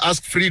 I will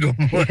ask freedom.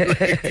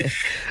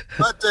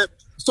 But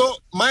so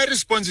my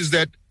response is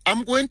that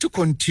I'm going to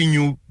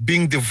continue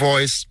being the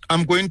voice.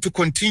 I'm going to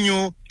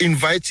continue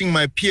inviting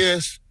my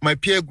peers, my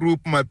peer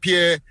group, my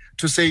peer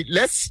to say,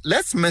 let's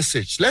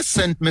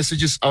send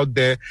messages out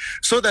there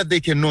so that they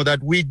can know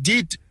that we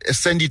did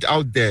send it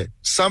out there.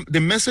 The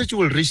message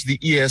will reach the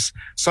ears.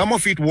 Some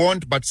of it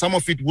won't, but some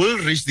of it will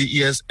reach the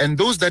ears. And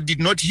those that did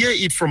not hear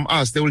it from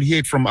us, they will hear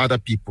it from other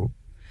people.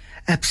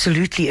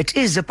 Absolutely. It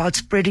is about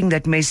spreading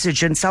that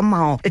message, and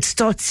somehow it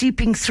starts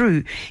seeping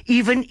through.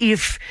 Even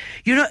if,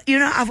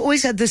 I've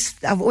always had this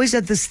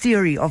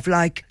theory of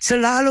like,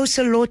 Selaelo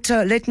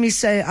Selota, let me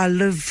say I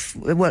live,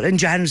 in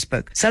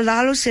Johannesburg.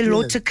 Selaelo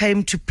Selota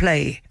came to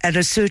play at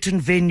a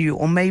certain venue,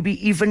 or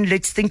maybe even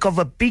let's think of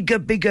a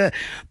bigger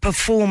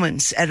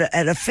performance at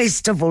a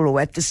festival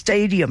or at the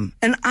stadium.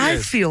 And I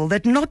feel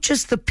that not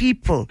just the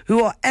people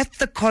who are at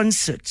the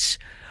concerts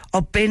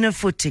are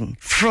benefiting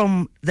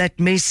from that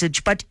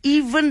message, but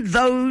even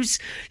those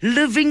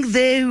living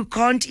there who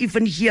can't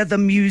even hear the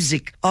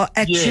music are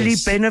actually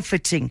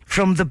benefiting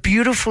from the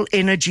beautiful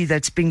energy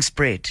that's being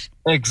spread.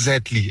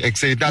 Exactly.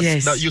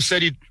 You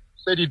said it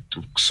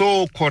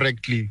so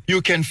correctly.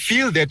 You can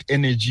feel that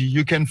energy.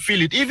 You can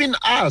feel it. Even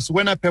us,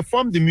 when I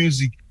perform the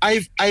music,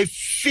 I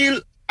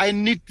feel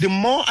the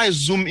more I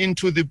zoom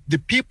into the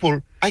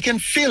people, I can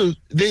feel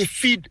they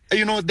feed,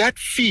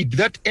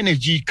 that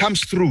energy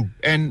comes through.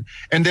 And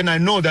then I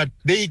know that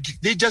they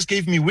just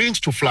gave me wings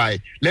to fly.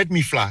 Let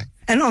me fly.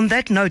 And on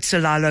that note,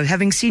 Selaelo,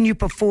 having seen you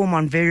perform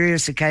on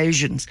various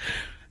occasions,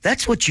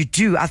 that's what you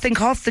do. I think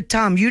half the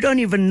time you don't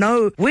even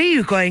know where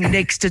you're going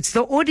next. It's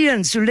the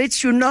audience who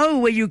lets you know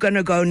where you're going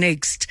to go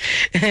next.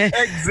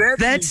 Exactly.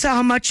 That's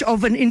how much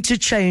of an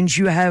interchange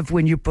you have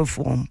when you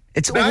perform.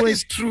 That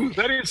is true.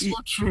 That is so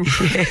true.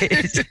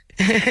 Yes.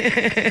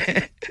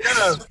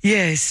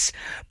 Yes.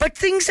 But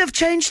things have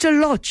changed a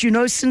lot,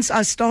 since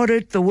I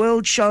started the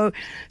World Show,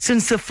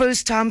 since the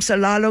first time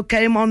Selaelo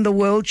came on the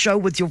World Show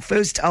with your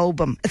first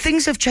album.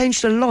 Things have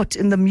changed a lot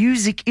in the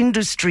music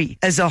industry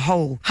as a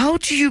whole. How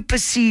do you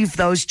perceive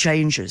those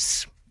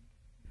changes?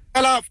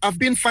 Well, I've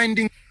been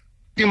finding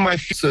in my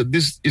future,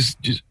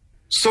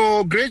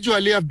 so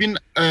gradually I've been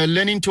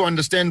learning to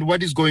understand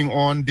what is going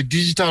on, the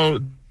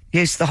digital.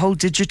 Yes, the whole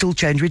digital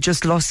change. We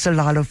just lost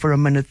Selaelo for a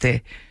minute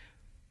there.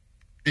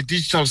 The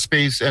digital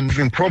space and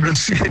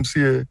problems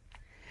here.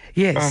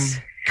 Yes,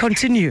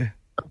 continue.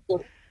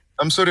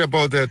 I'm sorry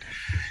about that.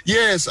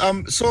 Yes,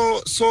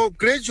 so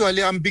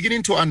gradually I'm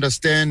beginning to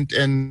understand,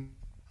 and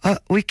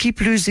we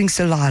keep losing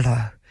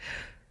Selaelo.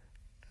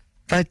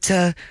 But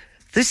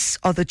these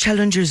are the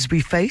challenges we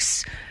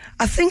face.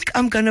 I think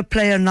I'm going to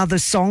play another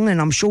song,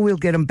 and I'm sure we'll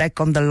get him back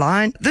on the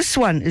line. This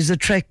one is a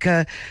track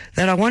that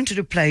I wanted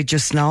to play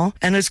just now,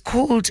 and it's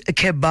called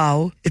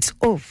Kebao. It's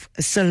off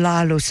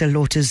Selaelo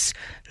Selota's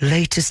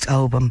latest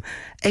album,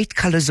 8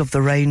 Colors of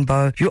the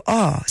Rainbow. You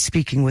are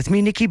speaking with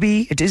me, Nikki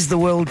B. It is The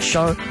World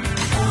Show.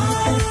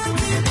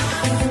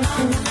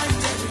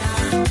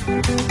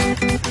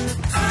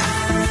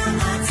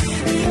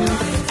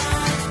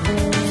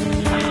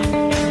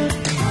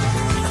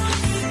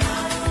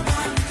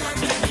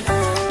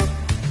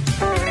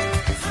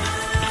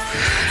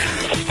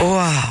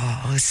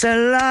 Wow,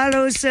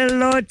 Selaelo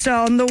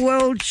Selota on the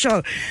World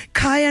Show.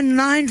 Kaya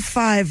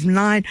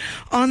 959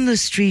 on the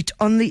street,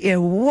 on the air.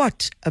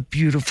 What a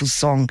beautiful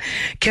song.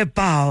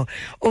 Kebao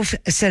of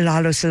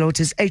Selaelo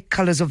Selota's 8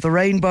 Colors of the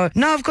Rainbow.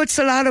 Now I've got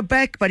Selaelo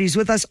back, but he's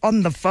with us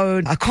on the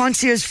phone. I can't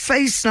see his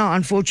face now,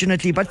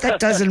 unfortunately, but that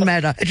doesn't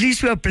matter. At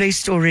least we are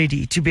blessed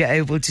already to be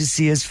able to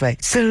see his face.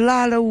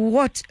 Selaelo,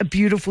 what a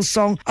beautiful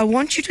song. I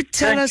want you to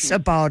tell us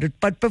about it,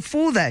 but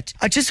before that,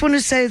 I just want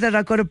to say that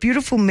I got a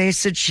beautiful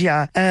message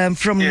here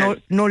from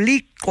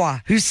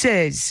Nolikwa, who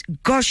says,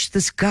 gosh,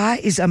 this guy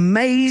is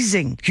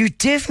amazing. You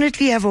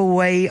definitely have a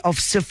way of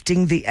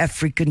sifting the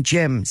African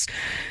gems.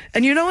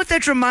 And you know what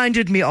that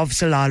reminded me of,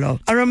 Selaelo?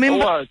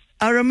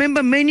 I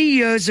remember many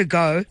years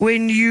ago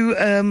when you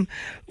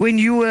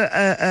were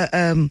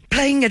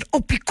playing at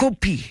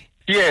Opikopi.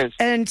 Yes.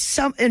 And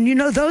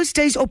those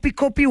days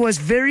Opikopi was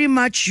very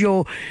much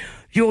your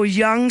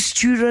young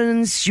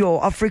students,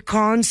 your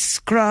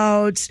Afrikaans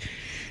crowds.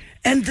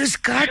 And this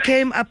guy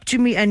came up to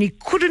me and he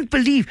couldn't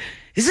believe,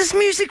 is this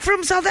music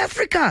from South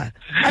Africa?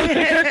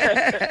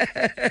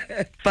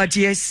 But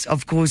yes,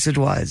 of course it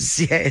was.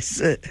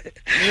 Yes.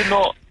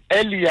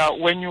 Earlier,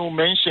 when you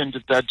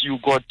mentioned that you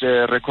got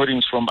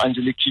recordings from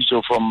Angelique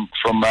Kidjo from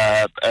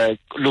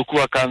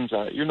Lokua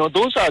Kanza,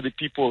 those are the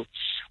people.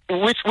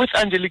 With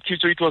Angelique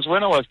Kidjo, it was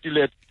when I was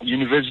still at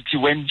university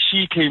when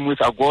she came with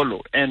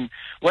Agolo. And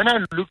when I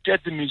looked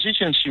at the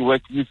musicians she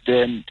worked with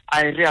then,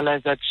 I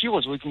realized that she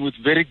was working with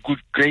very good,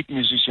 great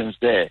musicians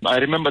there. I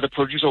remember the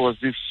producer was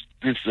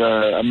this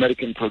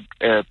American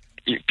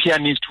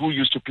pianist who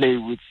used to play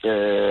with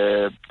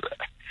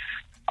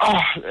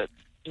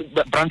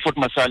Branford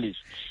Marsalis.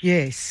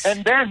 Yes.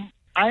 And then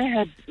I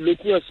had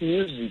Lokua's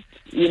music.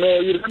 You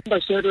remember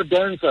Shadow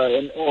Dancer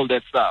and all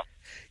that stuff.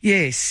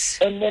 Yes.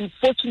 And then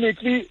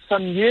fortunately,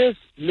 some years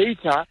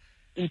later,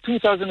 in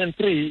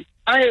 2003,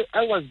 I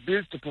was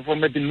built to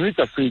perform at the Nuit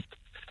Afrique.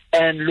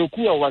 And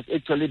Lokua was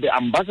actually the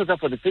ambassador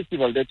for the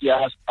festival that year.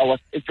 I was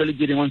actually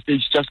getting on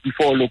stage just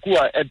before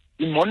Lokua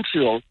in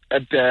Montreal,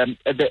 at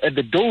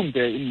the Dome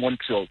there in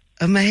Montreal.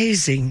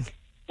 Amazing.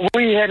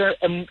 we had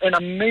an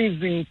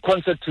amazing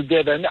concert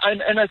together.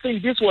 And I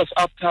think this was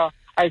after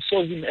I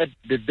saw him at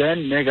the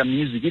then Mega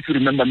Music. If you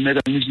remember,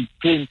 Mega Music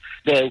came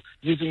there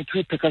using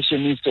 2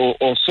 percussionists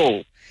or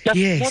so.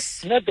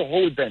 Yes. Not the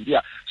whole band,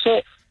 yeah.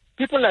 So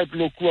people like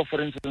Lokua,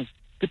 for instance,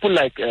 people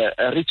like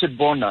Richard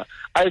Bonner,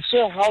 I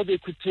saw how they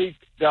could take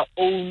their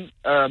own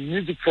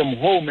music from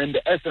home and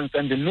the essence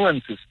and the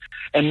nuances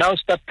and now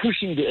start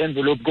pushing the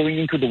envelope, going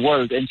into the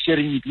world and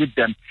sharing it with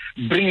them,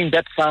 bringing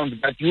that sound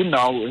that you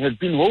now have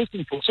been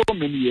hosting for so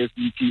many years,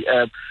 Nikki.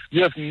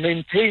 You have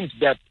maintained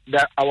that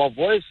our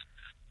voice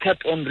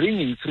kept on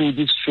ringing through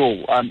this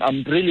show.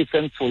 I'm really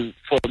thankful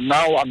for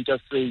now. I'm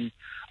just saying,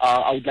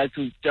 I would like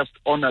to just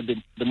honor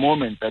the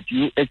moment that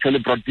you actually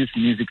brought this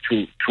music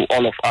to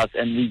all of us,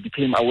 and we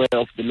became aware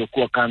of the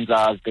Lokua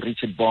Kanzas, the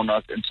Richard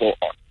Bonners, and so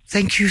on.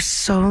 Thank you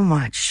so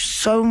much,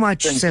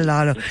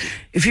 Selaelo.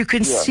 If you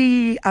can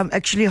see, I'm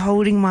actually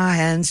holding my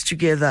hands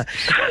together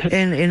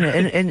in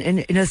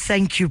a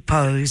thank you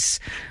pose.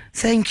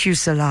 Thank you,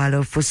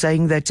 Selaelo, for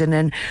saying that,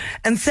 and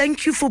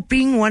thank you for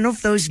being one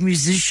of those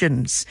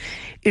musicians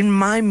in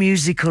my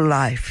musical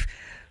life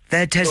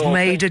that has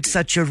made it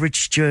such a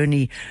rich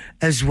journey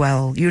as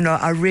well. You know,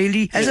 I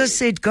really, as I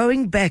said,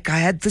 going back, I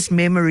had this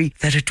memory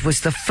that it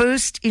was the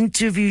first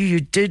interview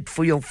you did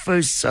for your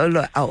first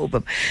solo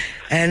album.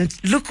 And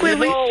look where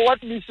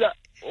what Misha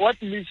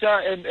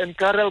and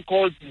Karel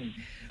called me.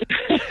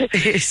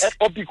 Yes. At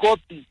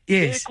Opikopi.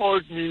 Yes. They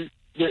called me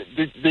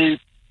the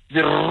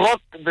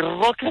rock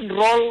and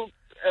roll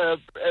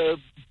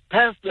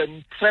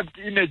person trapped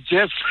in a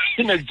jazz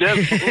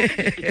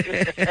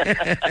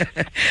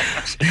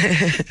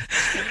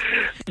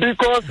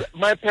because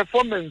my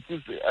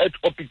performances at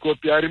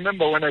Opikopi, I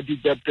remember when I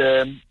did that.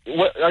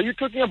 Are you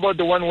talking about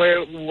the one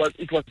where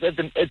it was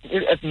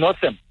at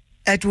Northern?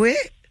 At where?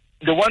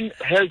 The one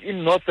held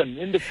in Northern,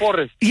 in the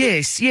forest.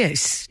 Yes.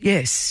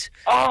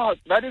 Ah,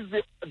 that is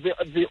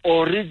the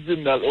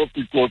original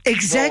Opikopi.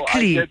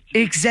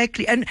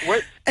 Exactly.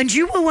 And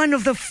you were one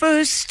of the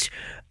first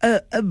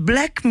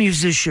black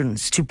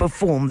musicians to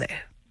perform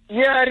there.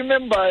 Yeah, I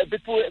remember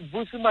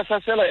Busi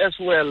Masasela as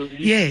well.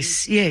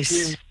 Yes.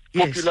 Became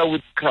popular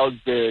with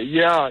crowds there.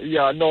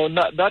 Yeah. No,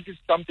 that is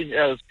something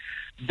else.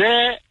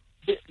 There,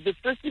 the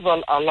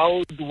festival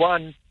allowed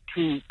one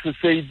to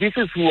say, this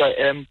is who I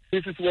am,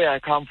 this is where I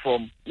come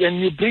from.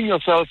 And you bring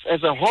yourself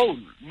as a whole,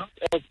 not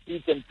as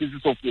bits and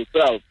pieces of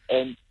yourself.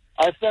 And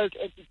I felt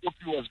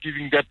Opikopi was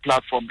giving that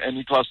platform, and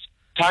it was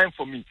time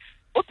for me.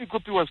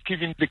 Opikopi was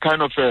giving the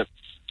kind of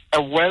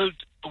a world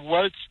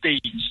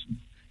stage.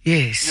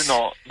 Yes. You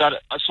know,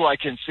 that, so I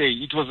can say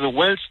it was a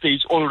world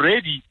stage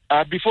already.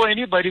 Before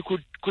anybody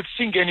could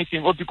think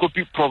anything,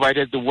 Opikopi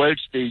provided the world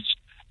stage.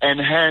 And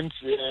hence,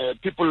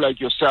 people like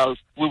yourself,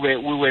 we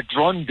were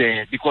drawn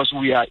there because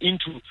we are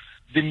into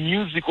the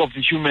music of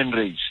the human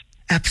race.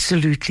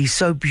 Absolutely.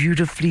 So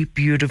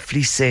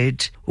beautifully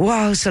said.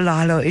 Wow,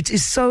 Selaelo, it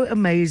is so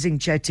amazing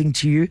chatting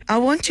to you. I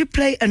want to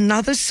play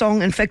another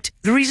song. In fact,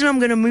 the reason I'm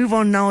going to move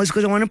on now is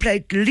because I want to play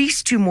at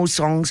least 2 more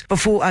songs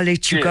before I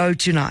let you go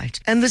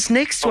tonight. And this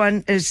next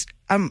one is,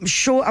 I'm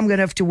sure I'm going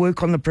to have to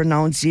work on the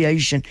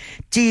pronunciation.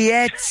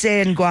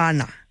 Tietse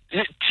Ngwana.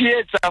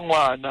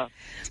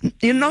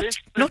 You're not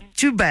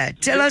too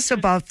bad. Tell us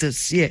about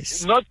this.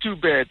 Yes. Not too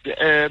bad.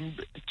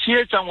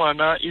 Tietse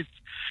Ngwana is,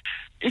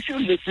 if you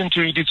listen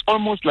to it, it's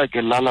almost like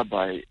a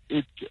lullaby.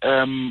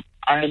 I'm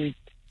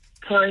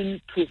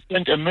trying to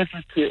send a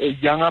message to a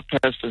younger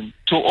person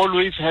to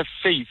always have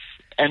faith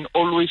and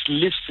always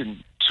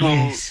listen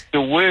to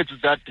the words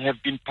that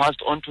have been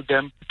passed on to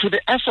them, to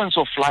the essence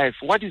of life.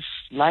 What is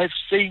life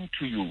saying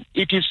to you?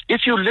 It is,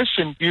 if you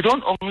listen, you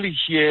don't only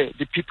hear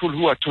the people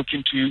who are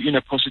talking to you in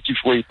a positive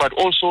way, but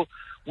also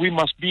we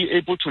must be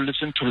able to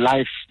listen to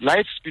life.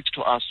 Life speaks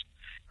to us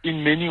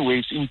in many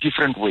ways, in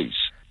different ways.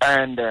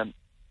 And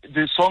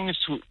the song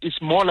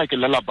is more like a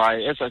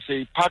lullaby. As I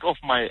say, part of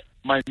my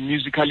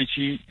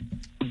musicality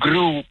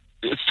grew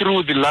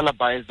through the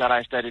lullabies that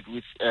I started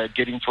with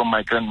getting from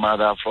my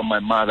grandmother, from my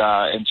mother,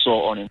 and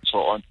so on and so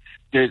on.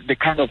 The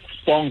kind of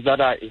songs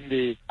that are in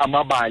the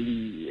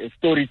Amabali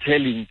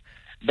storytelling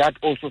that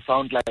also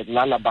sound like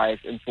lullabies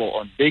and so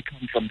on. They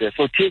come from there.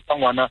 So Tietse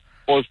Ngwana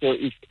also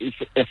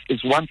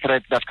is one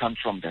thread that comes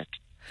from that.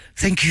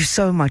 Thank you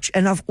so much.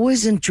 And I've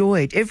always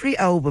enjoyed every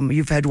album.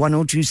 You've had 1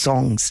 or 2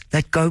 songs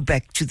that go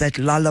back to that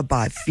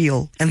lullaby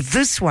feel. And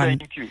this one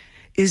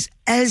is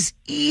as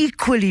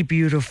equally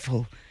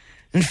beautiful.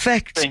 In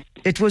fact,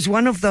 it was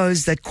one of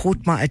those that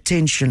caught my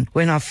attention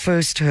when I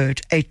first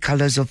heard 8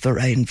 Colors of the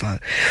Rainbow.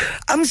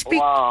 I'm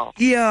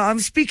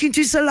speaking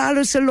to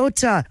Selaelo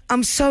Selota.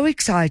 I'm so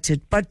excited,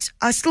 but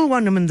I still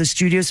want him in the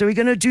studio, so we're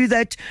going to do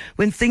that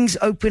when things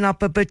open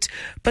up a bit.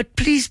 But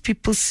please,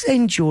 people,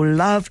 send your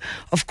love.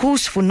 Of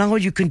course, for now,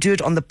 you can do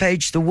it on the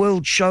page, The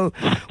World Show,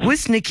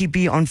 with Nikki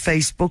B on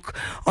Facebook.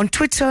 On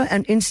Twitter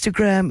and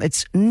Instagram,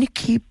 it's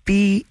Nikki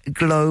B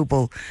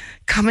Global.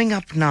 Coming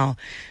up now,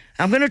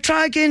 I'm going to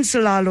try again,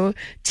 Selaelo.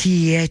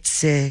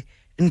 Tietse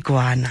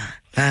Ngwana.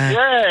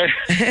 Yeah.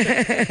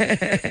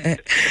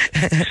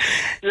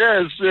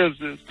 Yes.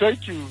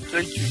 Thank you.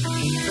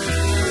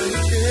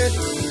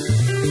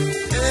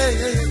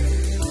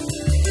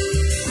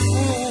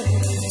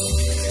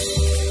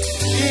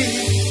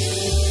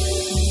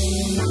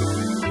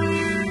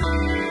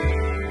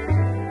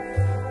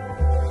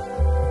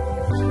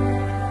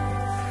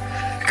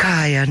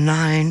 Kaya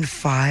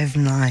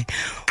 959.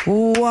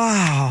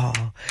 Wow.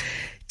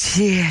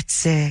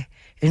 Tietse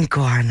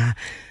Nkwana.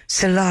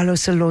 Selaelo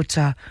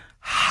Selota.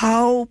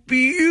 How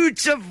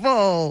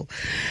beautiful.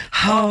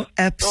 How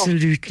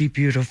absolutely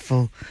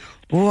beautiful.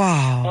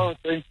 Wow. Oh,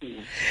 thank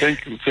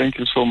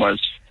you so much.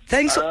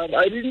 Thanks.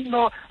 I did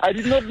not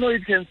know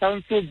it can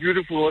sound so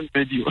beautiful on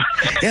radio.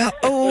 Yeah.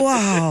 Oh,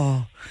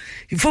 wow.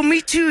 For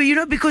me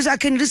too, because I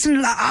can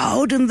listen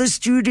loud in the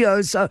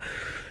studio. So,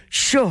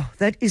 sure,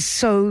 that is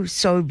so,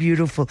 so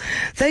beautiful.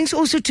 Thanks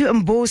also to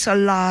Mbosa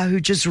La, who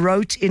just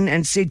wrote in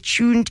and said,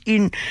 tuned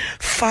in,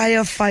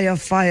 fire,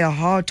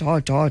 heart.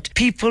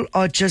 People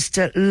are just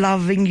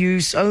loving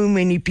you. So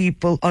many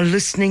people are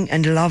listening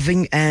and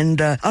loving, and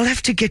I'll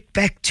have to get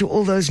back to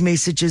all those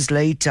messages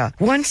later.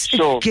 Once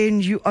again,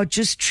 you are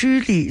just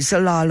truly,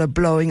 Selaelo,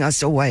 blowing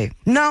us away.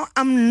 Now,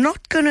 I'm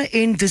not going to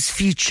end this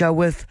feature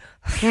with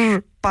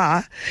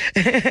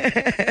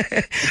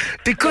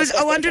because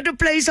I wanted to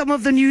play some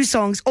of the new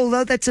songs,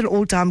 although that's an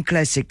all-time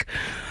classic.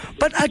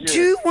 But I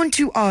do want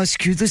to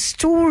ask you the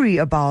story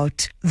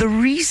about the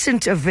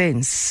recent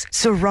events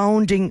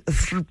surrounding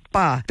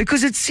Thrpa,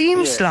 because it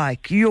seems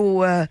like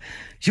your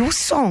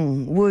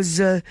song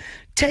was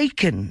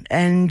taken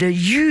and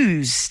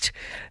used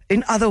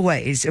in other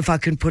ways, if I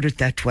can put it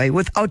that way,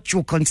 without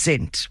your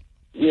consent.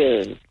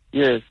 Yes.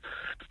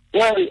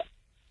 Well,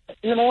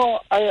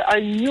 I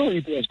knew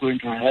it was going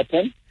to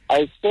happen.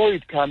 I saw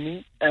it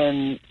coming,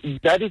 and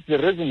that is the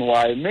reason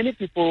why many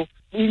people,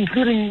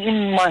 including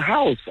in my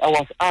house, I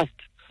was asked,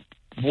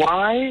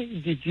 why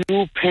did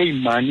you pay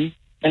money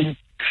and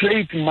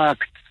trademark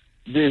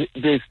the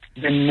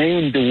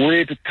name, the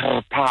word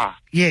Thrpa?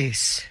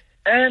 Yes.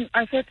 And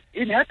I said,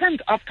 it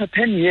happened after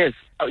 10 years,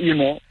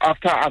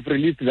 after I've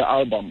released the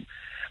album.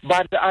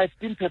 But I've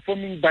been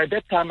performing, by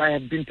that time I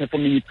had been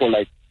performing it for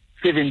like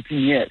 17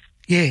 years.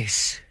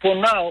 Yes. For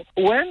now,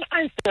 when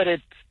I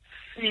started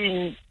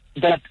seeing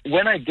that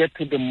when I get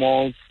to the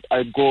malls,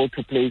 I go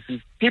to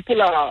places,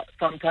 people are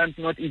sometimes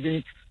not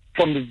even,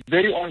 from the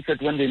very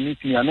onset when they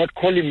meet me, are not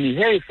calling me,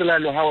 hey,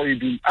 Selaelo, how are you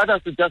doing?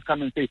 Others will just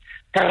come and say,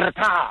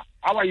 Thrpa,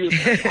 how are you?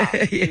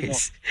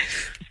 Yes.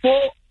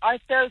 So I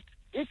felt,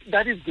 if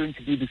that is going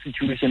to be the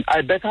situation,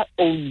 I better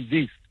own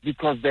this,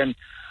 because then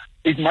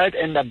it might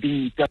end up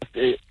being just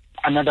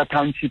another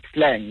township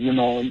slang,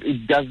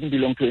 it doesn't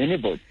belong to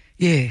anybody.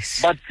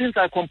 Yes. But since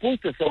I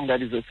composed a song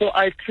that is so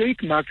I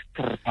trademarked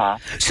Thrpa.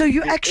 So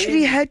you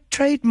actually had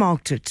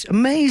trademarked it.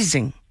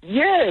 Amazing.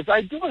 Yes,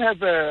 I do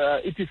have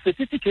it is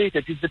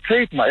certificated. It's a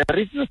trademark. It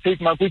is a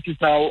trademark which is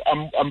now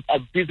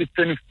I'm busy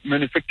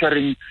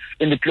manufacturing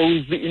in the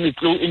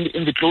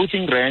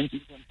clothing range,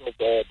 in terms of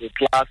the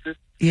classes.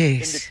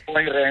 Yes. In the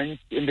toy range,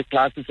 in the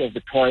classes of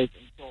the toys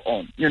and so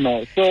on.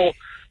 So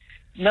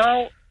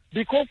now,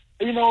 because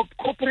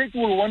corporate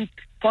will want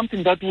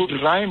something that would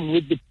rhyme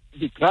with the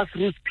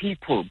grassroots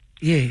people.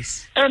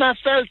 Yes. And I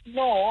felt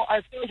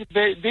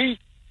they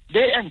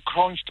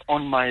encroached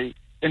on my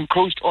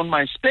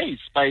space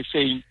by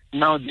saying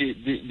now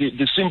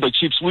the Simba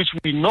chips, which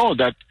we know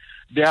that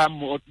their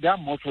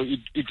motto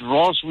it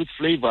rolls with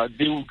flavor.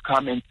 They would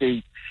come and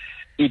say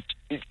it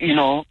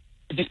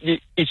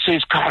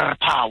says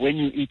Thrpa when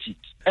you eat it.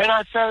 And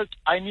I felt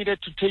I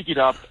needed to take it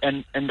up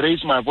and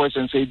raise my voice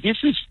and say,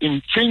 this is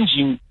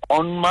infringing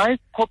on my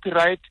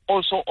copyright,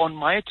 also on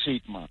my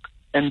trademark.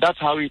 And that's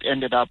how it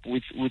ended up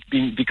with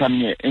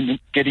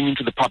getting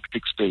into the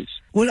public space.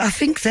 Well, I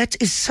think that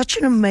is such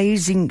an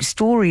amazing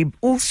story,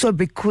 also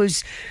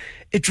because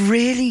it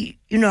really,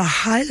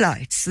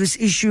 highlights this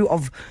issue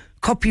of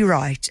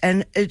copyright.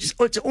 And it's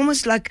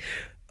almost like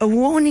a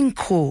warning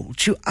call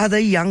to other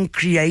young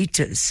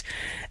creators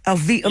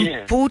of the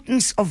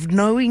importance of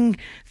knowing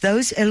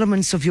those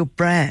elements of your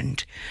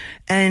brand.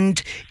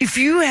 And if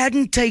you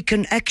hadn't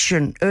taken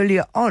action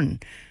earlier on,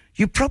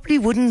 you probably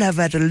wouldn't have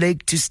had a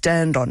leg to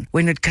stand on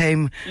when it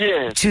came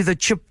to the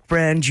chip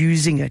brand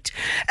using it.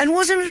 And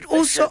wasn't it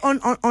also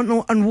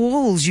on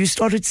walls? You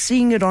started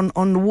seeing it on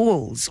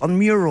walls, on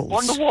murals.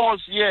 On the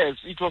walls, yes.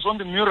 It was on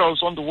the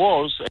murals, on the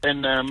walls,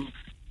 and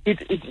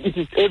it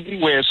is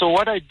everywhere. So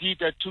what I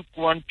did, I took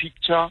one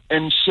picture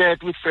and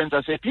shared with friends.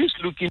 I said, please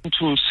look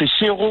into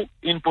Seshego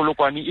in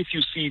Polokwane if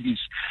you see this.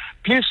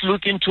 Please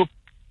look into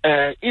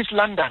East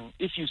London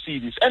if you see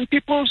this. And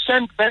people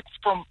sent back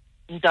from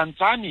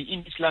Tanzania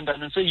in East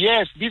London and say,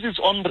 yes, this is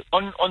on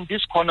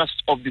this corner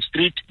of the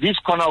street, this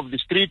corner of the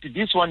street,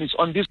 this one is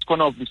on this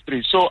corner of the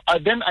street. So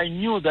then I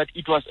knew that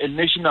it was a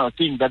national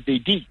thing that they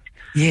did.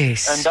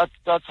 Yes. And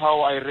that's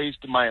how I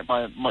raised my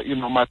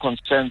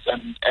concerns,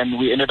 and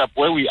we ended up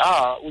where we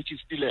are, which is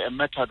still a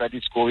matter that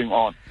is going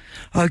on.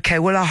 Okay,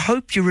 well, I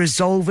hope you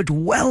resolve it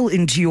well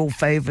into your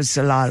favor,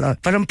 Selaelo.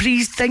 But I'm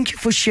pleased. Thank you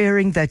for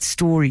sharing that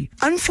story.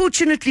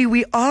 Unfortunately,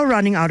 we are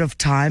running out of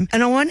time,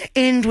 and I want to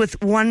end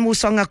with one more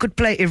song. I could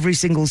play every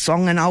single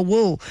song, and I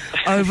will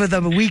over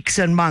the weeks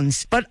and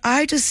months. But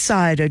I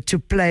decided to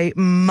play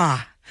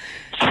Ma.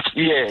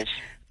 Yes.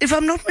 If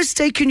I'm not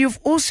mistaken, you've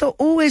also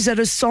always had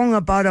a song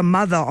about a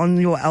mother on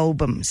your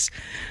albums,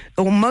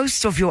 or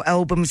most of your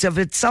albums. Have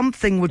it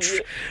something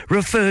which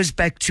refers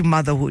back to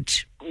motherhood?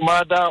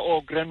 Mother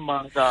or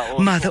grandmother.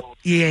 Mother,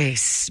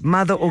 yes.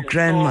 Mother or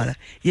grandmother,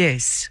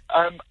 yes.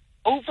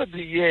 Over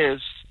the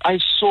years, I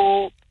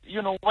saw,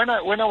 when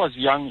I was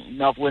young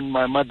enough, when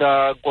my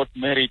mother got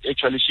married,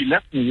 actually she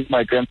left me with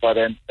my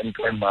grandfather and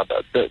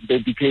grandmother. They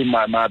became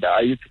my mother. I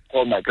used to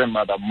call my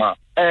grandmother Ma.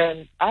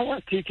 And I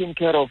was taken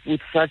care of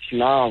with such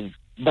love.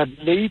 But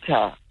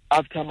later,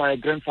 after my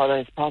grandfather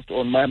has passed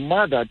on, my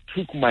mother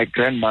took my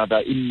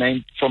grandmother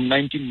from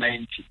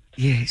 1990.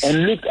 Yes.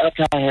 And looked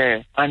after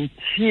her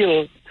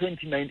until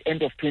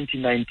end of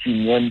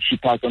 2019, when she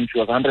passed on. She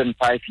was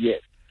 105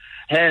 years.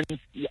 Hence,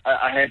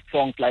 I had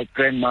songs like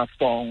Grandma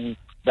songs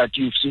that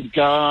you've seen.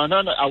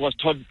 I was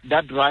taught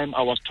that rhyme.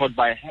 I was taught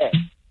by her.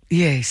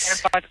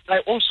 Yes. But I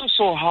also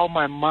saw how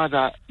my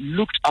mother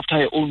looked after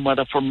her own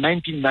mother from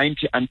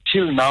 1990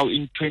 until now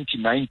in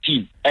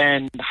 2019,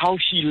 and how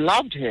she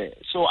loved her.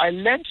 So I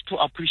learned to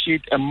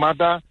appreciate a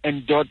mother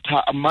and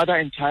daughter, a mother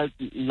and child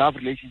love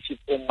relationship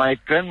from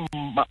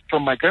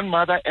my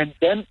grandmother, and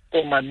then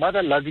from my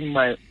mother loving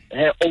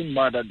her own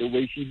mother the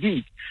way she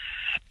did.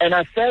 And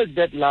I felt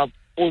that love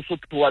also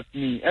towards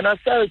me. And I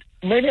felt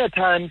many a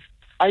times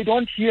I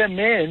don't hear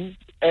men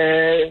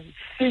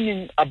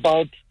singing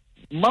about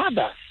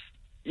mothers.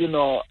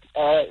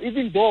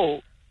 Even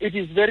though it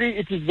is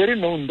very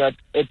known that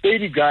a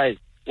baby guy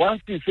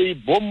wants to say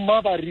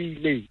 "Bomma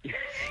barile."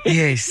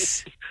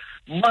 Yes.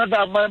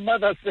 My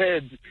mother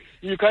said,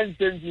 "You can't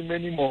change him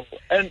anymore."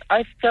 And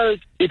I felt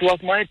it was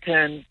my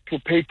turn to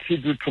pay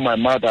tribute to my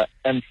mother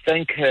and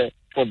thank her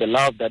for the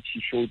love that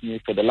she showed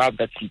me, for the love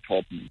that she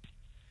taught me.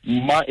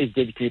 Ma is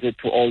dedicated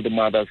to all the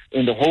mothers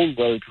in the whole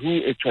world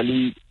who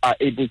actually are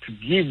able to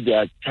give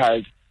their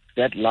child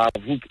that love,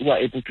 who are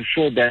able to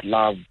show that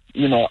love,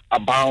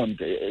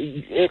 abound.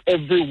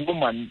 Every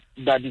woman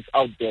that is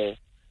out there,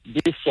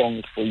 this song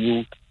is for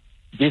you.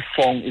 This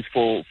song is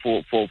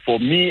for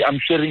me. I'm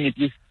sharing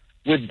it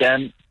with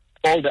them.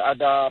 All the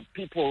other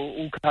people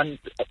who can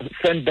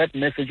send that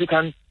message, who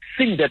can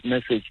sing that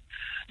message,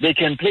 they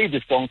can play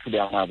the song to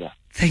their mother.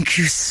 Thank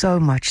you so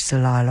much,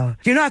 Selaelo.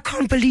 I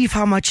can't believe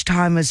how much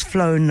time has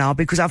flown now,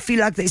 because I feel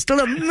like there's still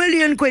a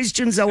million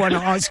questions I want to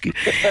ask you.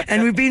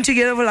 And we've been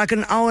together for like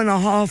an hour and a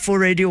half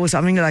already or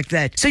something like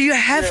that. So you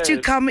have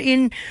to come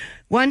in.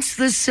 Once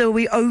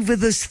we over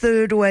this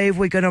third wave,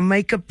 we're going to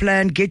make a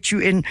plan, get you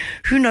in.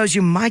 Who knows,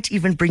 you might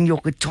even bring your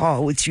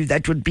guitar with you.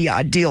 That would be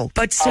ideal.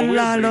 But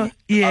Selaelo,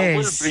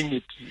 yes. I will bring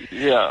it.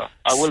 Yeah,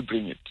 I will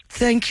bring it.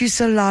 Thank you,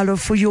 Selaelo,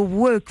 for your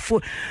work.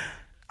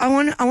 I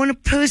want to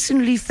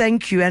personally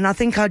thank you, and I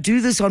think I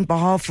do this on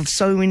behalf of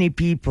so many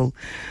people.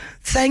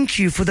 Thank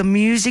you for the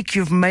music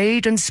you've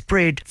made and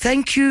spread.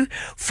 Thank you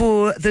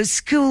for the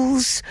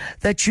skills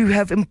that you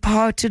have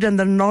imparted and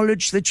the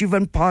knowledge that you've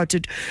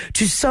imparted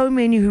to so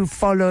many who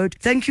followed.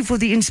 Thank you for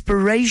the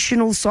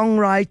inspirational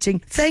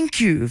songwriting.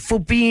 Thank you for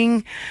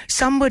being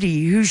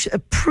somebody who's a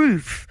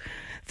proof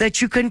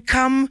that you can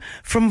come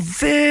from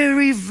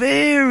very,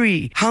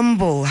 very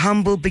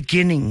humble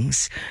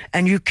beginnings,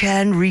 and you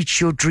can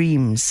reach your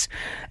dreams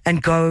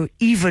and go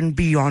even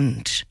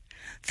beyond.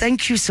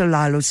 Thank you,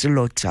 Selaelo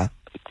Selota.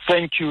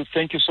 Thank you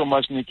so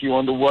much, Nikki,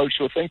 on the World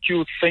Show. Thank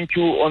you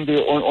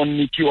on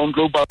Nikki on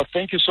Global.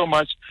 Thank you so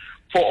much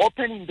for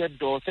opening that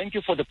door. Thank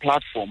you for the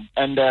platform,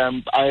 and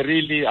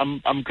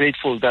I'm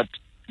grateful that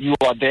you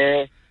are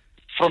there.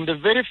 From the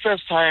very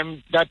first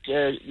time that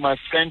my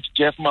friend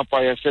Jeff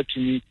Mapaya said to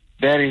me,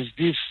 there is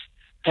this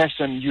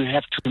person you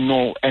have to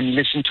know and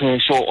listen to her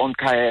show on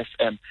Kaya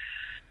FM.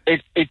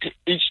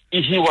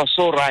 He was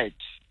so right.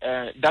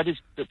 That is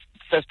the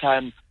first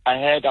time I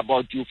heard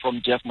about you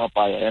from Jeff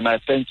Mapaya, and I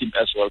thank him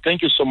as well.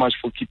 Thank you so much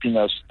for keeping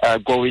us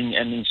going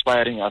and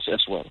inspiring us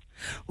as well.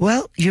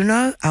 Well,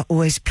 I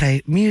always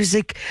play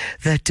music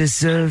that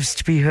deserves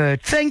to be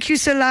heard. Thank you,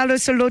 Selaelo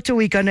Selota.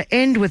 We're going to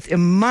end with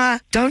Ma.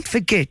 Don't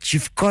forget,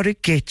 you've got to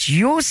get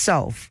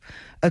yourself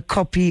a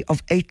copy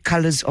of 8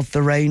 Colors of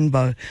the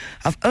Rainbow.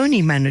 I've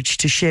only managed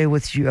to share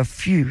with you a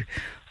few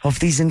of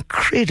these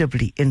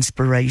incredibly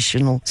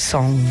inspirational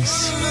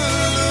songs.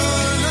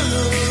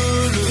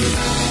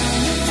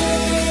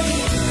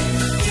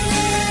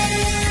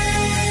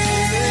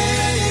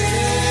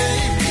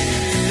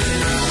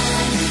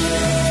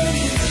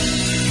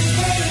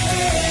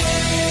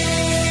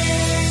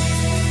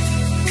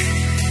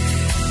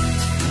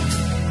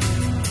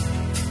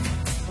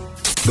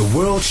 The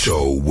World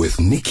Show with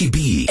Nikki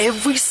B.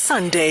 Every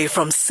Sunday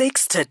from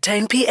 6 to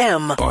 10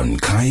 p.m. on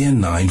Kaya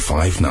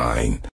 959.